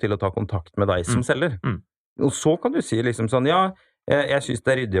invitasjonen til å ta kontakt med deg som selger. Og så kan du si liksom sånn, ja, jeg synes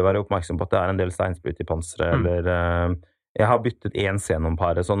det ryddig å være oppmerksom på at det en del steinsprut i panseret, eller jeg har byttet 1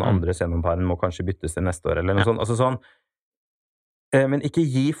 xenompære, sånn andre xenompæren må kanskje byttes til neste år, eller noe sånt. Altså sånn, men ikke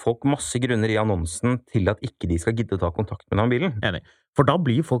gi folk masse grunner i annonsen til at ikke de skal gidde å ta kontakt med den bilen. Enig. For da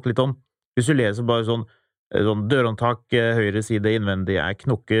blir folk litt sånn, hvis du leser bare sånn dørhåndtak, høyre side innvendig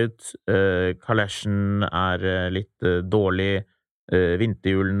knokket, kalasjen litt dårlig,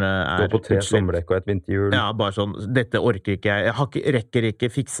 vinterhjulene Gå på 3 sommerdekk og et vinterhjul. Ja, bare sånn, dette orker ikke jeg rekker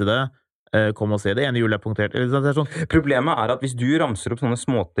ikke fikse det. Kom og se, det ene hjulet punktert. Sånn. Problemet at hvis du ramser opp sånne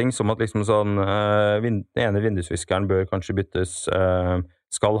småting som at liksom sånn, den ene vindusviskeren bør kanskje byttes,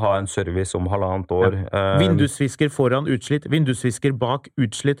 skal ha en service om 1,5 år. Ja. Vindusvisker foran utslitt, vindusvisker bak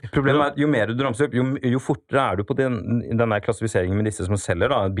utslitt. Problemet jo mer du ramser opp, jo fortere du på den klassifiseringen med disse som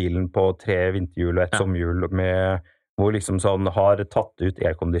selger da, bilen på 3 vinterhjul og 1 sommerhjul med hvor liksom sånn har tatt ut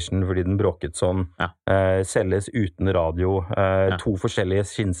aircondition fordi den bråket sånn, selges uten radio, 2 forskjellige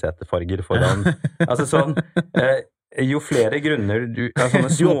skinnsetefarger foran. Altså sånn, jo flere grunner du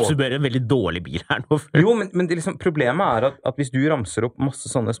Du oppsummerer en veldig dårlig bil her nå. Jo, men det liksom, problemet at hvis du ramser opp masse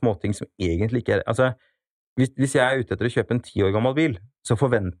sånne småting som egentlig ikke altså, hvis jeg ute etter å kjøpe en 10 år gammel bil, så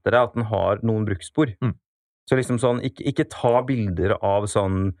forventer jeg at den har noen bruksspor. Så liksom sånn, ikke ta bilder av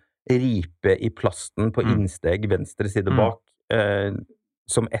sånn ripe i plasten på innsteg venstre side bak,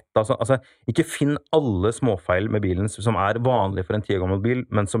 som altså, ikke finn alle småfeil med bilen som vanlig for en 10 år gammel bil,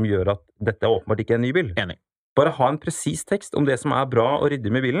 men som gjør at dette åpenbart ikke en ny bil. Enig. Bare ha en presis tekst om det som bra og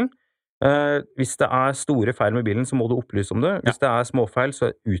ryddig med bilen. Hvis det store feil med bilen, så må du opplyse om det. Hvis det småfeil,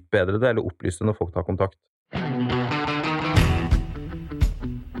 så utbedre det, eller opplyse det når folk tar kontakt.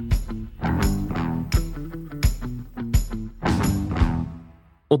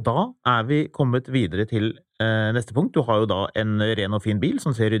 Og da vi kommet videre til neste punkt. Du har jo da en ren og fin bil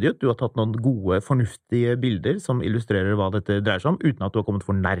som ser ryddig ut. Du har tatt noen gode, fornuftige bilder som illustrerer hva dette dreier seg om, uten at du har kommet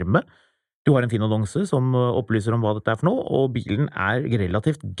for nærme. Du har en fin annonse som opplyser om hva dette for noe, og bilen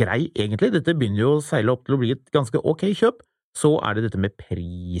relativt grei egentlig. Dette begynner jo å seile opp til å bli et ganske ok kjøp. Så det dette med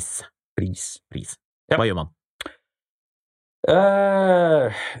pris. Hva gjør man?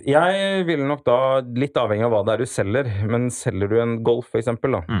 Jeg vil nok da, litt avhengig av hva det du selger, men selger du en Golf for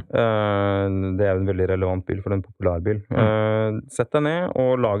eksempel da, det en veldig relevant bil for en populærbil, sett deg ned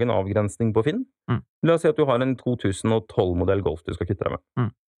og lag en avgrensning på Finn. La oss si at du har en 2012-modell Golf du skal kvitte deg med.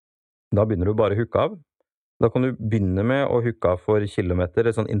 Da begynner du bare å hooke av. Da kan du begynne med å hooke av for kilometer,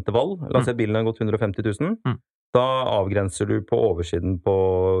 et sånn intervall. La oss si at bilen har gått 150 000. Da avgrenser du på oversiden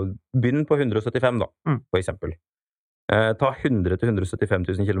begynn på 175 da, for eksempel. Ta 100 til 175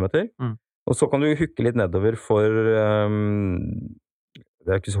 000 kilometer, og så kan du hooke litt nedover for,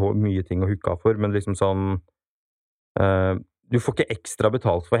 det ikke så mye ting å hooke av for, men liksom sånn, du får ikke ekstra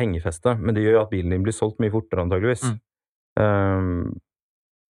betalt for hengefeste, men det gjør at bilen din blir solgt mye fortere antageligvis.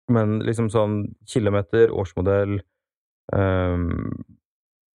 Men liksom sånn kilometer, årsmodell,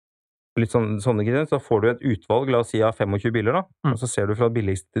 litt sånne greier, så får du et utvalg, la oss si av 25 biler da, og så ser du fra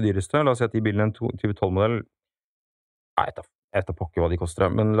billigste til dyreste, la oss si at de bilene en 2012-modell, jeg vet da pokker hva de koster,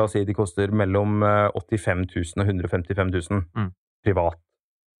 men la oss si de koster mellom 85 000 og 155 000 privat.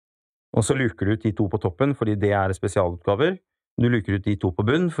 Og så luker du ut de to på toppen, fordi det spesialutgaver. Du luker ut de to på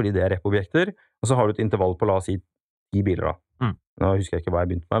bunn, fordi det reppobjekter. Og så har du et intervall på, la oss si, 10 biler da. Nå husker jeg ikke hva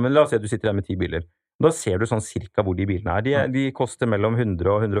jeg begynte med, men la oss si at du sitter der med 10 biler. Da ser du sånn cirka hvor de bilene De koster mellom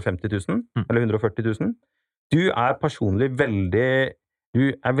 100 og 150 000, eller 140 000. Du personlig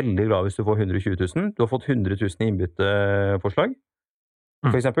veldig glad hvis du får 120 000. Du har fått 100 000 i innbytteforslag,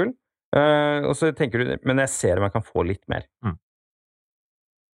 for eksempel. Og så tenker du, men jeg ser om jeg kan få litt mer.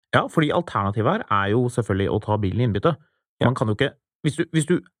 Ja, fordi alternativet her jo selvfølgelig å ta bilen i innbytte. Man kan jo ikke, hvis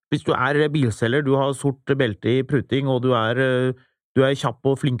du bilselger, du har sort belte i pruting, og du kjapp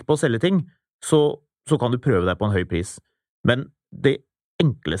og flink på å selge ting, så kan du prøve deg på en høy pris. Men det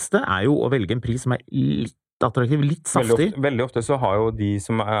enkleste jo å velge en pris som litt attraktiv, litt saftig. Veldig ofte så har jo de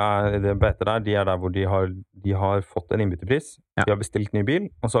som det beter der, de der hvor de har fått en innbyttepris, de har bestilt ny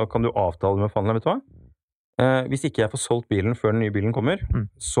bil, og så kan du avtale med fanen, vet du hva? Hvis ikke jeg får solgt bilen før den nye bilen kommer,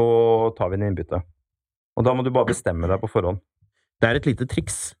 så tar vi en innbytte. Og da må du bare bestemme deg på forhånd. Det et lite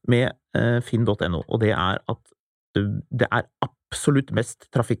triks med finn.no, og det at det absolutt mest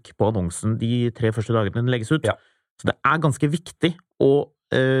trafikk på annonsen de 3 første dagene den legges ut. Så det ganske viktig å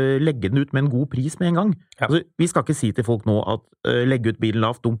legge den ut med en god pris med en gang. Altså, vi skal ikke si til folk nå at legge ut bilen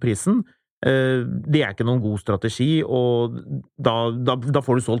lavt, dump prisen. Det ikke noen god strategi, og da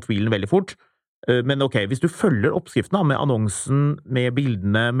får du solgt bilen veldig fort. Men ok, hvis du følger oppskriften med annonsen, med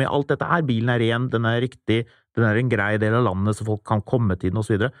bildene, med alt dette her, bilen ren, den riktig, den en grei del av landet så folk kan komme til den og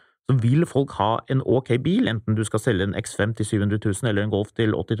så videre, så vil folk ha en ok bil, enten du skal selge en X5 til 700 000 eller en Golf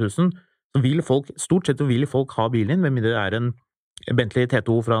til 80 000, så vil folk, stort sett vil folk ha bilen din, med mindre det en Bentley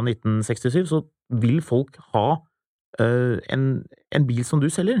T2 fra 1967, så vil folk ha en bil som du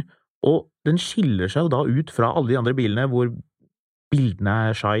selger, og den skiller seg jo da ut fra alle de andre bilene hvor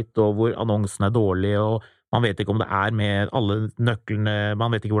bildene skjeit, og hvor annonsen dårlig, og man vet ikke om det med alle nøklene,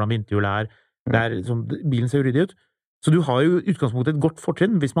 man vet ikke hvordan vinterhjulet det liksom, bilen ser uryddig ut. Så du har jo utgangspunktet et godt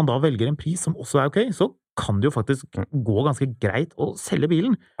fortrinn. Hvis man da velger en pris som også ok, så kan det jo faktisk gå ganske greit å selge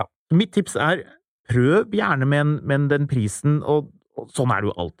bilen. Mitt tips prøv gjerne med den prisen, og sånn det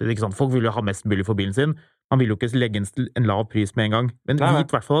jo alltid, ikke sant? Folk vil jo ha mest mulig for bilen sin. Man vil jo ikke legge en lav pris med en gang. Men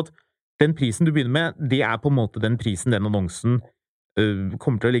vit i hvert fall at den prisen du begynner med, det på en måte den prisen den annonsen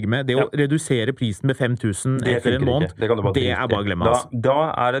kommer til å ligge med. Det å redusere prisen med 5 000 etter en måned, det bare å glemme. Da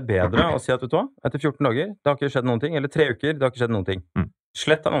det bedre å si at vet du hva, etter 14 dager, det har ikke skjedd noen ting, eller 3 uker, det har ikke skjedd noen ting.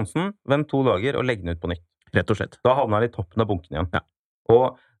 Slett annonsen, vent 2 dager og legg den ut på nytt. Rett og slett. Da havner den i toppen av bunken igjen.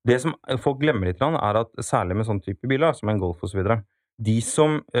 Og Det som folk glemmer litt at særlig med sånn type biler, som en Golf og så videre, de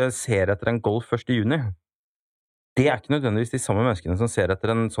som ser etter en Golf 1. juni, det ikke nødvendigvis de samme menneskene som ser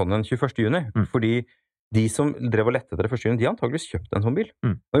etter en sånn en 21. juni, fordi de som drev og lette etter det 1. juni, de har antageligvis kjøpt en sånn bil.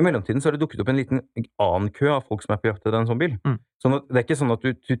 Og i mellomtiden så har det dukket opp en liten annen kø av folk som på jakt etter en sånn bil. Sånn at det ikke sånn at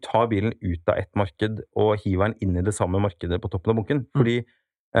du tar bilen ut av et marked og hiver den inn i det samme markedet på toppen av bunken, fordi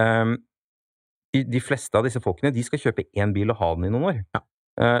de fleste av disse folkene, de skal kjøpe en bil og ha den i noen år.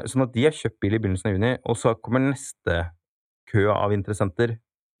 Sånn at de har kjøpt bil i begynnelsen av juni, og så kommer neste kø av interessenter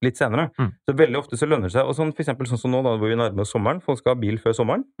litt senere. Så veldig ofte så lønner det seg, og sånn, for eksempel sånn som nå, da hvor vi nærmer oss sommeren, folk skal ha bil før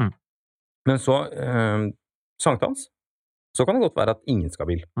sommeren, men så sankthans, så kan det godt være at ingen skal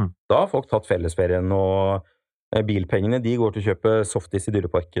ha bil. Da har folk tatt fellesferien, og bilpengene, de går til å kjøpe softis i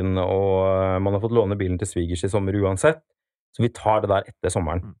dyreparken, og man har fått låne bilen til svigers i sommer uansett, så vi tar det der etter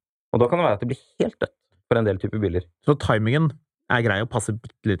sommeren. Og da kan det være at det blir helt dødt for en del typer biler. Så timingen grei å passe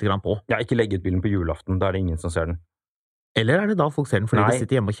litt grann på? Ja, ikke legge ut bilen på julaften, da det ingen som ser den. Eller det da folk ser den fordi de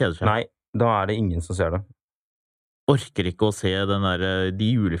sitter hjemme og kjeder seg? Nei, da det ingen som ser det. Orker ikke å se de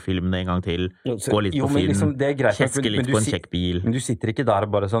julefilmene en gang til, gå litt på film, liksom, kjeske litt på en kjekk bil. Men du sitter ikke der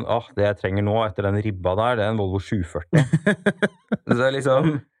og bare sånn, det jeg trenger nå etter den ribba der, det en Volvo 740. Så liksom...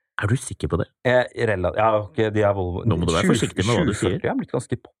 du sikker på det? De Volvo... Nå må du være forsiktig med hva du sier. Jeg har blitt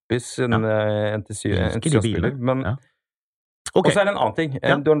ganske poppis entusiastbiler, men... Og så det en annen ting.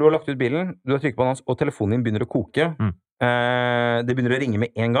 Når du har lagt ut bilen, du har trykket på den, og telefonen din begynner å koke, det begynner å ringe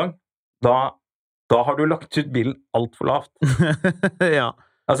med en gang, da har du lagt ut bilen alt for lavt.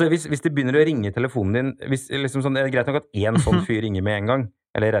 Altså, hvis det begynner å ringe telefonen din, liksom sånn, det greit nok at en sånn fyr ringer med en gang,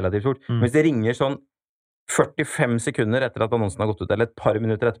 eller relativt fort, men hvis det ringer sånn 45 sekunder etter at annonsen har gått ut, eller et par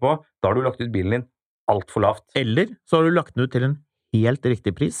minutter etterpå, da har du lagt ut bilen din alt for lavt. Eller så har du lagt den ut til en helt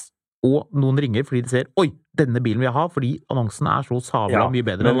riktig pris, og noen ringer fordi de ser, oi, denne bilen vil jeg ha, fordi annonsen så sabla mye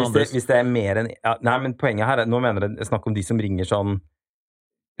bedre enn andres. Hvis det mer enn... nei, men poenget her, nå mener jeg snakk om de som ringer sånn,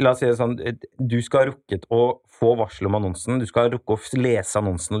 la oss si det sånn, du skal ha rukket å få varsel om annonsen, du skal ha rukket å lese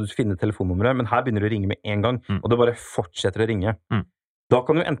annonsen, og du finner telefonnummeret, men her begynner du å ringe med en gang, og det bare fortsetter å ringe. Da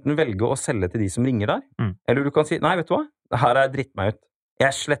kan du enten velge å selge til de som ringer der, eller du kan si, nei, vet du hva? Her jeg dritt meg ut.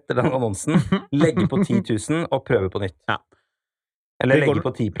 Jeg sletter den annonsen, legger på 10 000 og prøver på nytt. Eller legger på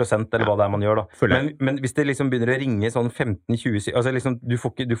 10%, eller hva det man gjør da. Men hvis det liksom begynner å ringe sånn 15-20, altså liksom, du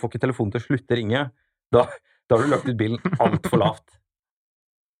får ikke telefonen til å slutte ringe, da har du lagt ut bilen alt for lavt.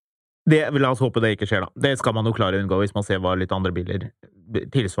 La oss håpe det ikke skjer da. Det skal man jo klare å unngå hvis man ser hva litt andre biler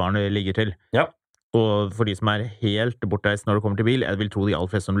tilsvarende ligger til. Og for de som helt bortreist når det kommer til bil, jeg vil tro de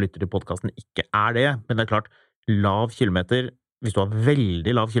aller fleste som lytter til podcasten ikke det, men det klart, lav kilometer, hvis du har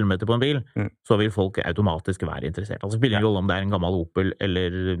veldig lav kilometer på en bil, så vil folk automatisk være interessert. Altså spiller ingen rolle om det en gammel Opel eller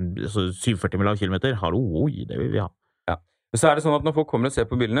 740 med lav kilometer, det vil vi ha. Så det sånn at når folk kommer og ser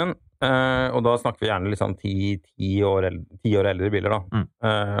på bilen din, og da snakker vi gjerne liksom 10 år eldre biler da,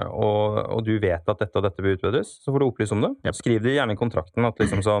 og du vet at dette og dette vil utbedres, så får du opplyse om det. Skriv det gjerne i kontrakten at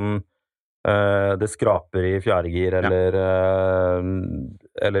liksom sånn, det skraper i fjerdegir, eller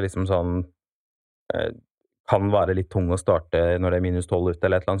liksom sånn, kan være litt tung å starte når det minus 12 ute,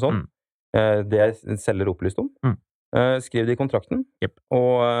 eller et eller annet sånt. Det selger opplyst om. Skriv det i kontrakten,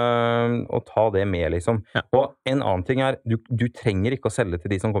 og ta det med, liksom. Og en annen ting du trenger ikke å selge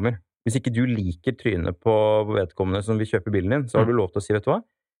til de som kommer. Hvis ikke du liker trynet på vedkommende som vil kjøpe bilen din, så har du lov til å si, vet du hva?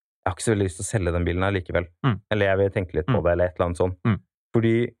 Jeg har ikke så veldig lyst til å selge den bilen her likevel. Eller jeg vil tenke litt på det, eller et eller annet sånt.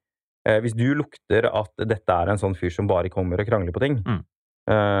 Fordi hvis du lukter at dette en sånn fyr som bare kommer og krangler på ting,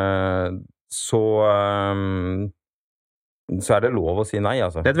 så det lov å si nei,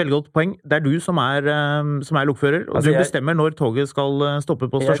 altså. Det et veldig godt poeng. Det du som lokfører, og altså, du bestemmer når toget skal stoppe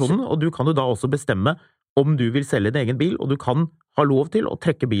på stasjonen, og du kan jo da også bestemme om du vil selge din egen bil, og du kan ha lov til å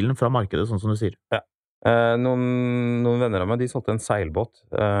trekke bilen fra markedet, sånn som du sier. Noen venner av meg, de solgte en seilbåt,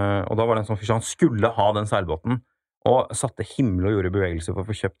 og da var det en sånn fyr, han skulle ha den seilbåten, og satte himmel og gjorde bevegelser for å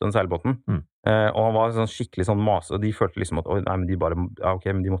få kjøpt den seilbåten. Og han var sånn skikkelig sånn mase, og de følte liksom at, nei, men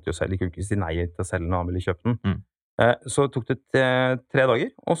men de måtte jo selge, de kunne ikke si nei til å selge den, han ville kjøpe den. Så tok det 3 dager,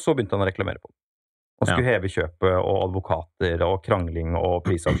 og så begynte han å reklamere på den. Og skulle heve kjøpet, og advokater, og krangling, og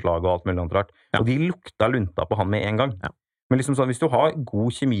prisavslag, og alt mulig annet rart. Og de lukta lunta på han med en gang. Men liksom sånn, hvis du har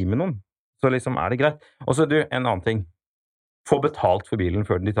god kjemi med noen, så liksom det greit. Og så en annen ting. Få betalt for bilen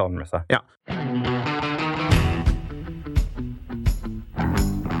før de tar den med seg.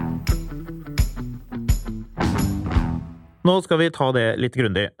 Nå skal vi ta det litt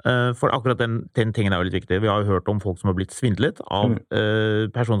grundig, for akkurat den tingen jo litt viktig. Vi har jo hørt om folk som har blitt svindlet av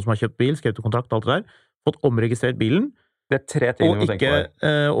personer som har kjøpt bil, skrevet kontrakt, alt det der, fått omregistrert bilen. Det 3 ting du må tenke på.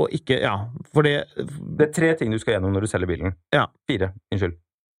 Og ikke, for det... Det 3 ting du skal gjennom når du selger bilen. 4, unnskyld.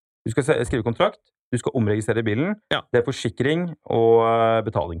 Du skal skrive kontrakt, du skal omregistrere bilen, det forsikring og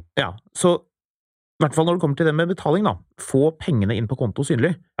betaling. Ja, så i hvert fall når det kommer til det med betaling da, få pengene inn på konto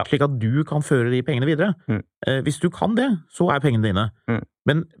synlig, slik at du kan føre de pengene videre. Hvis du kan det, så pengene dine.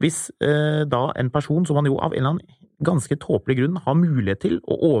 Men hvis da en person som man jo av en eller annen ganske tåpelig grunn har mulighet til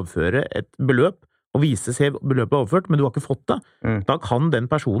å overføre et beløp, og vise seg beløpet overført, men du har ikke fått det, da kan den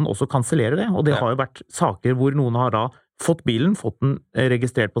personen også kansellere det, og det har jo vært saker hvor noen har da fått bilen, fått den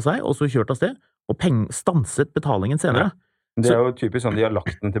registrert på seg, og så kjørt av sted, og stanset betalingen senere. Det jo typisk sånn, de har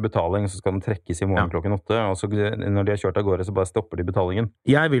lagt den til betaling, så skal den trekkes i morgen klokken 8, og så når de har kjørt av gårde, så bare stopper de betalingen.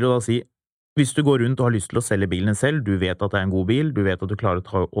 Jeg vil jo da si, hvis du går rundt og har lyst til å selge bilen selv, du vet at det en god bil, du vet at du klarer å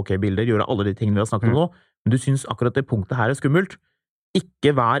ta ok bilder, gjøre alle de tingene vi har snakket om nå, men du synes akkurat det punktet her skummelt,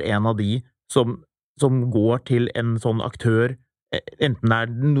 ikke vær en av de som går til en sånn aktør, enten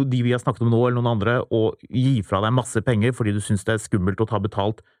det de vi har snakket om nå eller noen andre, og gi fra deg masse penger fordi du synes det skummelt å ta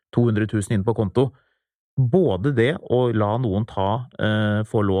betalt 200 000 inn på konto. Både det å la noen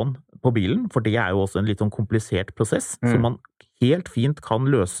få lån på bilen, for det jo også en litt sånn komplisert prosess, som man helt fint kan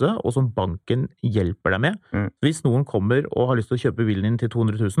løse, og som banken hjelper deg med. Hvis noen kommer og har lyst til å kjøpe bilen din til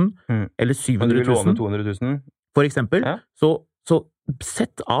 200 000, eller 700 000, låne 200 000? For eksempel, så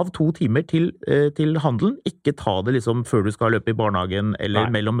sett av 2 timer til handelen, ikke ta det liksom før du skal løpe i barnehagen,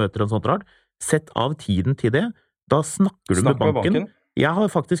 eller mellom møter og sånt rart. Sett av tiden til det, da snakker du med banken. Jeg har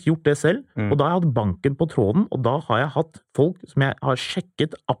faktisk gjort det selv, og da har jeg hatt banken på tråden, og da har jeg hatt folk som jeg har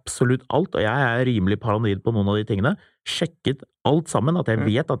sjekket absolutt alt, og jeg rimelig paranoid på noen av de tingene, sjekket alt sammen, at jeg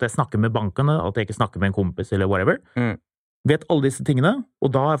vet at jeg snakker med bankene, at jeg ikke snakker med en kompis eller whatever. Vet alle disse tingene, og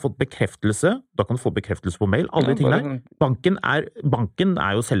da har jeg fått bekreftelse, da kan du få bekreftelse på mail, alle de tingene. Banken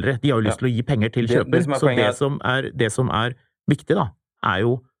jo selgere, de har jo lyst til å gi penger til kjøper, så det som viktig da,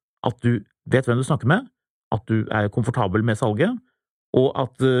 jo at du vet hvem du snakker med, at du komfortabel med salget, og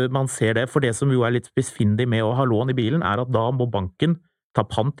at man ser det, for det som jo litt spissfindig med å ha lån i bilen, at da må banken ta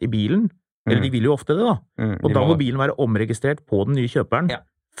pant i bilen, eller de vil jo ofte det da, og da må bilen være omregistrert på den nye kjøperen,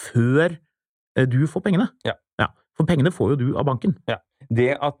 før du får pengene. For pengene får jo du av banken.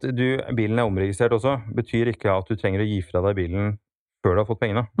 Det at bilen omregistrert også, betyr ikke at du trenger å gi fra deg bilen før du har fått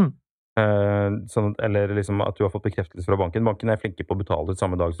pengene. Eller liksom at du har fått bekreftelse fra banken. Banken flinke på å betale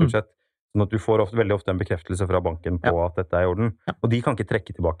samme dag stort sett. Sånn at du får veldig ofte en bekreftelse fra banken på at dette i orden. Og de kan ikke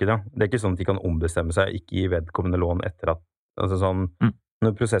trekke tilbake det. Det ikke sånn at de kan ombestemme seg, ikke gi vedkommende lån etter at, altså sånn,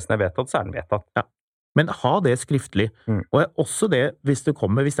 når prosessen vedtatt, så den vedtatt. Men ha det skriftlig. Og også det, hvis det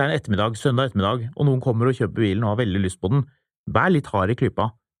en ettermiddag, søndag ettermiddag, og noen kommer og kjøper bilen og har veldig lyst på den, vær litt hard i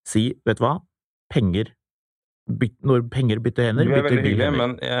klypa. Si, vet du hva? Når penger bytter hender, bytter bilen hender.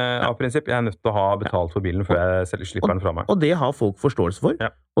 Men av prinsipp, jeg nødt til å ha betalt for bilen før jeg slipper den fra meg. Og det har folk forståelse for.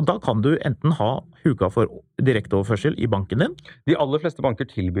 Og da kan du enten ha huka for direkteoverførsel i banken din. De aller fleste banker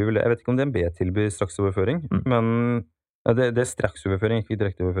tilbyr, jeg vet ikke om DNB tilbyr straksoverføring, men det straksoverføring, ikke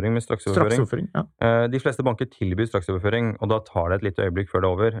direkteoverføring, men straksoverføring. De fleste banker tilbyr straksoverføring, og da tar det et litt øyeblikk før det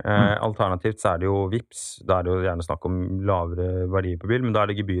er over. Alternativt så det jo Vipps, da det jo gjerne snakk om lavere verdier på bil, men da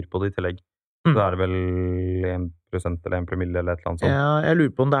det gebyr på det i tillegg. Da det vel 1% eller 1 promille eller et eller annet sånt. Ja, jeg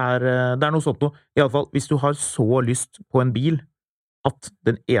lurer på om det noe sånt noe. I alle fall, hvis du har så lyst på en bil, at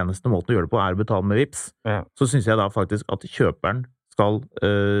den eneste måten å gjøre det på å betale med Vipps, så synes jeg da faktisk at kjøperen skal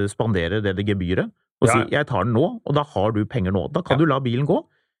spandere det gebyret, og si, jeg tar den nå, og da har du penger nå. Da kan du la bilen gå.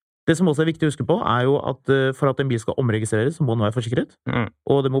 Det som også viktig å huske på, jo at for at en bil skal omregistreres, så må den være forsikret,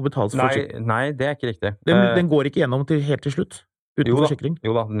 og det må betales for forsikring. Nei, det ikke riktig. Den går ikke gjennom helt til slutt, uten forsikring.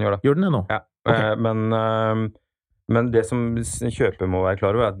 Jo da, den gjør det. Gjør den det nå? Ja. Okay. Men det som kjøper må være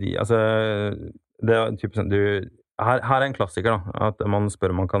klar over, at det typisk sånn, her en klassiker da, at man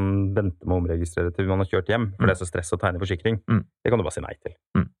spør om man kan vente med å omregistrere til man har kjørt hjem, for det så stress å tegne forsikring. Det kan du bare si nei til.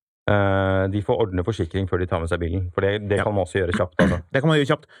 De får ordne forsikring før de tar med seg bilen, for det kan man også gjøre kjapt. Altså. Det kan man gjøre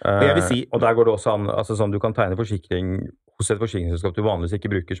kjapt, og jeg vil si... Og der går det også an, altså sånn, du kan tegne forsikring hos et forsikringsselskap du vanligvis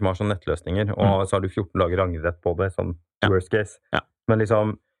ikke bruker, som har sånn nettløsninger, og så har du 14 dager angrerett på det, sånn worst case. Men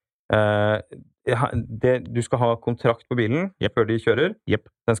liksom, du skal ha kontrakt på bilen før de kjører.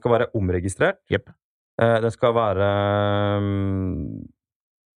 Den skal være omregistrert. Den skal være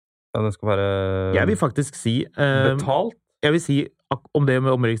jeg vil faktisk si betalt. Jeg vil si om det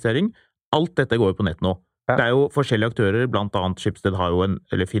med omregistrering, alt dette går jo på nett nå. Det jo forskjellige aktører, blant annet Schibsted har jo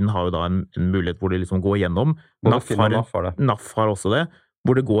eller Finn har jo da en mulighet hvor de liksom går gjennom. NAF har også det,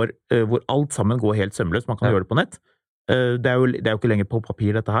 hvor alt sammen går helt sømløst, man kan gjøre det på nett. Det jo ikke lenger på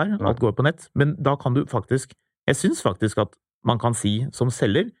papir dette her, alt går på nett, men da kan du faktisk, jeg synes faktisk at man kan si som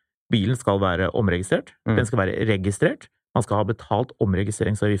selger, bilen skal være omregistrert, den skal være registrert, man skal ha betalt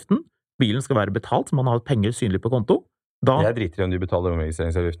omregistreringsavgiften, bilen skal være betalt, man har penger synlig på konto, Jeg driter i om de betaler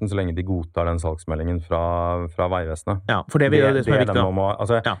omregistreringsavgiften, så lenge de godtar den salgsmeldingen fra Veivesenet. Ja, for det er det som er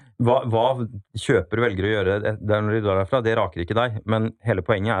viktig. Hva kjøper velger å gjøre der når de drar derfra, det raker ikke deg. Men hele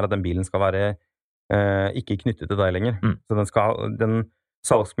poenget er at den bilen skal være ikke knyttet til deg lenger. Så den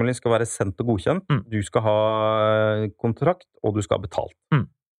salgsmeldingen skal være sendt og godkjent. Du skal ha kontrakt, og du skal ha betalt.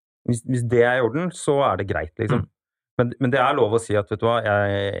 Hvis det er i orden, så er det greit, liksom. Men det er lov å si at, vet du hva,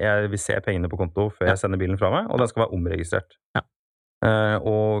 jeg vil se pengene på konto før jeg sender bilen fra meg, og den skal være omregistrert.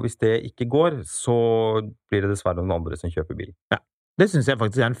 Og hvis det ikke går, så blir det dessverre noen andre som kjøper bilen. Ja, det synes jeg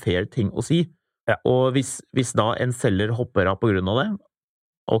faktisk er en fair ting å si. Og hvis da en selger hopper av på grunn av det,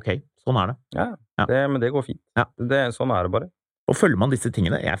 ok, sånn er det. Men det går fint. Sånn er det bare. Og følger man disse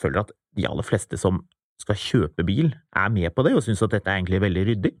tingene, jeg føler at de aller fleste som skal kjøpe bil, er med på det, og synes at dette er egentlig veldig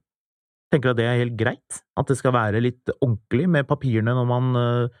ryddig. Tenker at det er helt greit, at det skal være litt ordentlig med papirene når man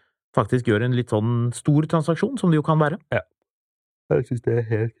faktisk gjør en litt sånn stor transaksjon, som det jo kan være. Ja. Jeg synes det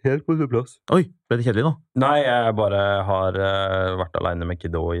er helt på sin plass. Oi, ble det kjedelig nå? Nei, jeg bare har vært alene med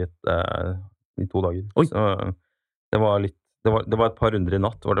kiddo i 2 dager. Oi. Så det var et par runder i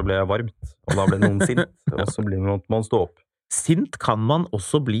natt hvor det ble varmt, og da ble noen sint, og så blir man stå opp. Sint kan man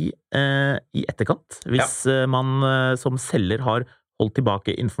også bli i etterkant, hvis man som selger har holdt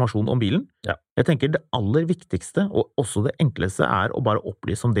tilbake informasjon om bilen. Jeg tenker det aller viktigste, og også det enkleste, er å bare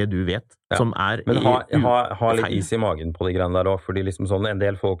opplyse om det du vet, som er... Men ha litt is i magen på de greiene der også, fordi liksom sånn, en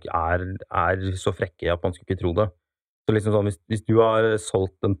del folk er så frekke at man skulle ikke tro det. Så liksom sånn, hvis du har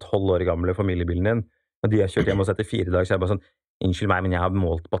solgt den 12 år gamle familiebilen din, og de har kjørt hjem og sett i 4 dager, så er det bare sånn, unnskyld meg, men jeg har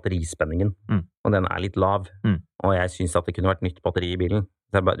målt batterispenningen, og den er litt lav, og jeg synes at det kunne vært nytt batteri i bilen.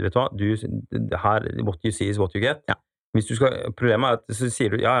 Så jeg bare, vet du hva, what you see is what you get. Problemet er at så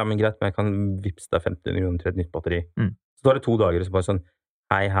sier du, ja, men greit, men jeg kan vippse deg 15 kroner til et nytt batteri. Så da er det 2 dager, så bare sånn,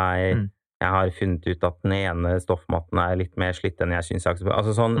 hei, jeg har funnet ut at den ene stoffmatten er litt mer slitt enn jeg synes jeg aksepterer.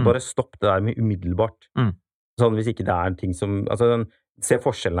 Altså sånn, bare stopp det der med umiddelbart. Sånn, hvis ikke det er ting som, altså se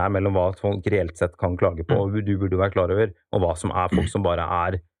forskjellen her mellom hva folk reelt sett kan klage på, og du burde være klar over, og hva som er folk som bare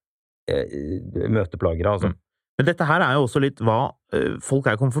er møteplagere, altså. Men dette her er jo også litt hva folk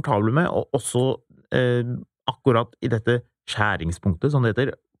er komfortable med, og også akkurat i dette skjæringspunktet, som det heter,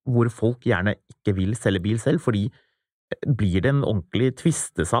 hvor folk gjerne ikke vil selge bil selv, fordi blir det en ordentlig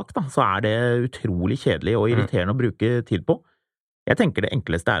tvistesak, da, så er det utrolig kjedelig og irriterende å bruke tid på. Jeg tenker det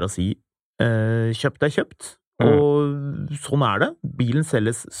enkleste er å si, kjøpt er kjøpt, og sånn er det. Bilen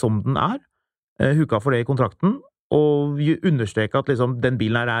selges som den er, huka for det i kontrakten, og understreke at liksom, den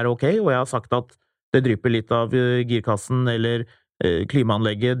bilen her er ok, og jeg har sagt at det drypper litt av girkassen, eller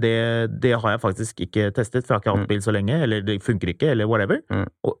klimaanlegget, det har jeg faktisk ikke testet, for jeg har ikke hatt bil så lenge, eller det funker ikke, eller whatever.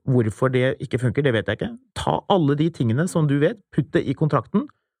 Og hvorfor det ikke funker, det vet jeg ikke. Ta alle de tingene som du vet, putt det i kontrakten,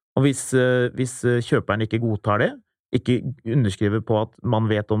 og hvis kjøperen ikke godtar det, ikke underskriver på at man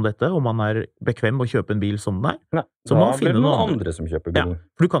vet om dette, og man er bekvem å kjøpe en bil som den er, så må man finne noen andre som kjøper bilen.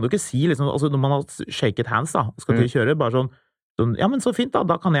 For du kan jo ikke si, liksom, altså når man har shaket hands da, skal til å kjøre, bare sånn, ja, men så fint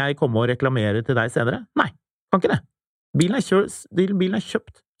da kan jeg komme og reklamere til deg senere. Nei, kan ikke det. Bilen er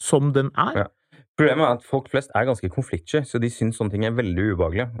kjøpt som den er. Problemet er at folk flest er ganske konfliktsky, så de synes sånne ting er veldig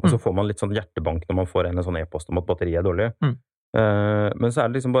ubehagelige. Og så får man litt sånn hjertebank når man får en sånn e-post om at batteriet er dårlig. Men så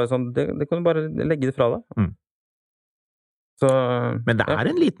er det liksom bare sånn, det kan du bare legge det fra deg. Men det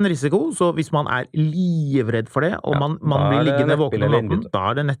er en liten risiko, så hvis man er livredd for det, og man blir liggende våken om natten, da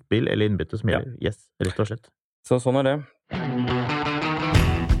er det nettbil eller innbytte som gjelder. Yes, rett og slett. Så sånn er det.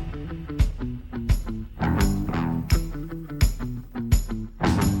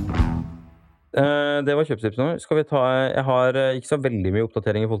 Det var kjøpstipsene. Jeg har ikke så veldig mye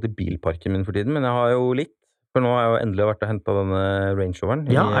oppdatering i forhold til bilparken min for tiden, men jeg har jo litt, for nå har jeg jo endelig vært og hentet denne Range Roveren.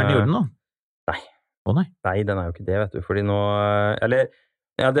 Ja, er den i orden nå? Nei. Nei. Nei, den er jo ikke det, vet du, fordi nå, eller,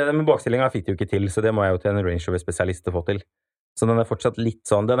 ja, det med bakstillingen fikk det jo ikke til, så det må jeg jo til en Range Rover-spesialist få til. Så den er fortsatt litt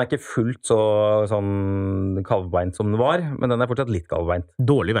sånn, den er ikke fullt sånn kalvbeint som den var, men den er fortsatt litt kalvbeint.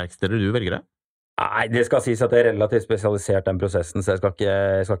 Dårlig verksteder du velger det? Nei, det skal sies at det er relativt spesialisert den prosessen, så jeg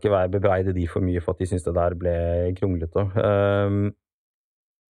skal ikke være bebreide de for mye for at de synes det der ble krunglete.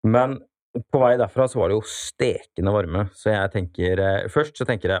 Men på vei derfra så var det jo stekende varme, så jeg tenker, først så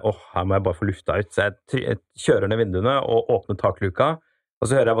tenker jeg, her må jeg bare få lufta ut, så jeg kjører ned vinduene og åpner takluka, og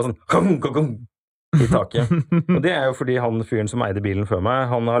så hører jeg bare sånn i taket. Og det er jo fordi han fyren som eide bilen før meg,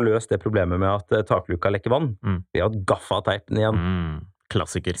 han har løst det problemet med at takluka lekker vann. Vi har gaffateipen igjen.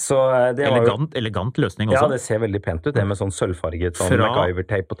 Klassiker. Så det elegant løsning også. Ja, det ser veldig pent ut, det med sånn sølvfarget sånn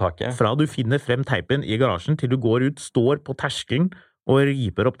MacGyver-teip på taket. Fra du finner frem teipen i garasjen til du går ut, står på terskelen og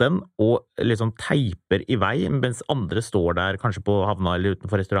riper opp den, og liksom teiper i vei, mens andre står der, kanskje på havna eller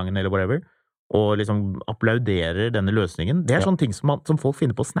utenfor restauranten eller whatever, og liksom applauderer denne løsningen. Det sånne ting som folk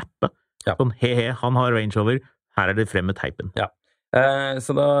finner på å snappe. Sånn, han har Range Rover, her det frem med teipen. Ja.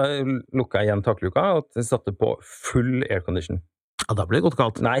 Så da lukket jeg igjen takluka og satte på full aircondition. Ja, da ble det godt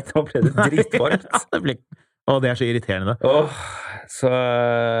kaldt. Nei, da ble det dritvarmt. Det så irriterende. Så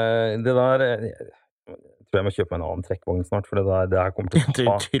det der... Jeg tror jeg må kjøpe meg en annen trekkvogn snart, for det her kommer til å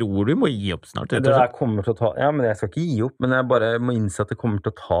ta... Du tror du må gi opp snart? Det der kommer til å ta... Ja, men jeg skal ikke gi opp, men jeg bare må innse at det kommer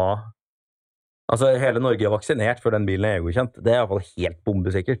til å ta... Altså, hele Norge er vaksinert for den bilen jeg godkjent. Det I hvert fall helt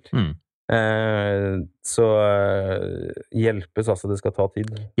bombesikkert. Så hjelpes, altså, det skal ta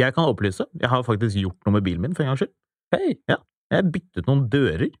tid. Jeg kan opplyse. Jeg har faktisk gjort noe med bilen min for en gang skyld. Hei! Ja, jeg byttet noen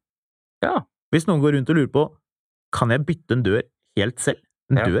dører. Ja. Hvis noen går rundt og lurer på, kan jeg bytte en dør helt selv?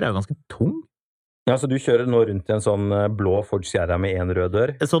 En dør jo ganske tung. Ja, så du kjører nå rundt I en sånn blå Ford Sierra med en rød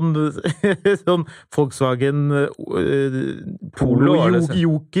dør? Sånn Volkswagen Polo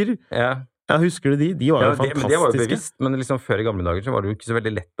Joker. Ja. Ja, husker du de? De var jo fantastiske. Det var jo bevisst, men liksom før I gamle dager så var det jo ikke så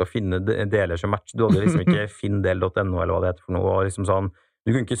veldig lett å finne deler som match. Du hadde liksom ikke finn.del.no eller hva det heter for noe, og liksom sånn, du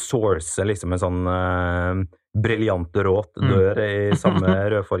kunne ikke source liksom en sånn briljant råt dør I samme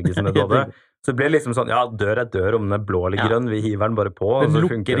rødfarge som det du hadde. Så det ble liksom sånn, ja, dør dør, om den blå eller grønn, vi hiver den bare på, og så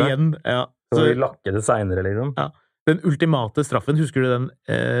funker det. Igjen, ja. Så vi lakker det senere, liksom. Ja. Den ultimate straffen, husker du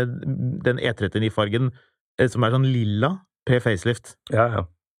den E39-fargen som sånn lilla pre-facelift? Ja, ja.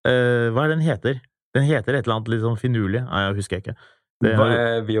 Hva den heter? Den heter et eller annet litt sånn finurlig. Nei, jeg husker ikke.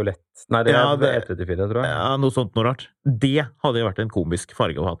 Violett. Nei, det E34, tror jeg. Ja, noe sånt, noe rart. Det hadde jo vært en komisk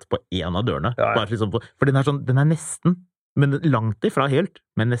farge å ha hatt på en av dørene. Ja, ja. Bare liksom for den sånn, den nesten, men langt ifra helt,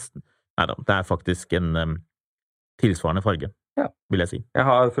 men nesten. Neida, det faktisk en tilsvarende farge, vil jeg si. Jeg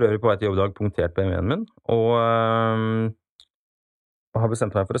har for øvrig på vei til jobbdag punktert BMW-en min, og har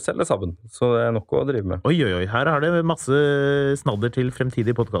bestemt meg for å selge Saben, så det nok å drive med. Oi, her det masse snadder til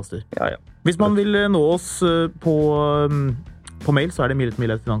fremtidige podcaster. Ja. Hvis man vil nå oss på mail, så det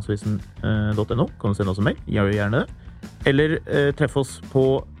milet@finansavisen.no. Kan du sende oss en mail? Gjør gjerne det. Eller treff oss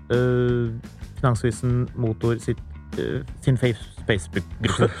på Finansavisen Motor sin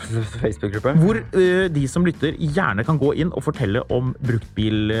Facebook-gruppe. Hvor de som lytter gjerne kan gå inn og fortelle om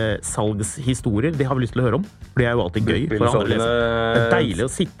bruktbilsalgshistorier. Det har vi lyst til å høre om, for det jo alltid gøy for andre å lese. Det deilig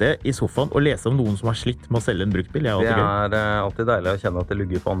å sitte I sofaen og lese om noen som har slitt med å selge en bruktbil. Det alltid gøy. Alltid deilig å kjenne at det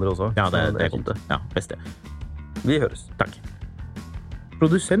lugger for andre også. Ja, det fint. Ja, best det. Vi høres. Takk.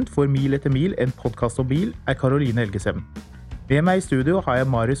 Produsent for Mil etter mil, en podcast om bil, Caroline Helgesem. Ved meg I studio har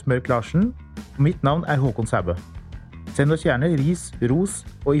jeg Marius Mørk Larsen, og mitt navn Håkon Sæbø. Send oss gjerne ris, ros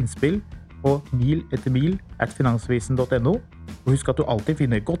og innspill på milettermil@finansavisen.no. Og husk at du alltid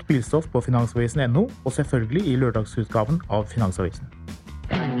finner godt bilstoff på finansavisen.no, og selvfølgelig I lørdagsutgaven av Finansavisen.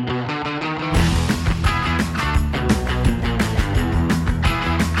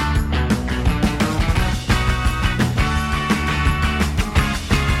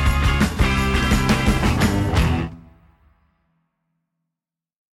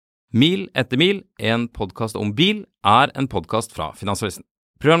 Mil etter mil, en podcast om bil, en podcast fra Finansavisen.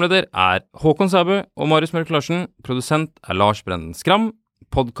 Programleder Håkon Sæbø og Marius Mørk Larsen. Produsent Lars Brenden Skram.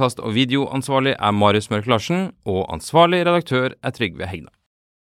 Podcast- og videoansvarlig Marius Mørk Larsen. Og ansvarlig redaktør Trygve Hegna.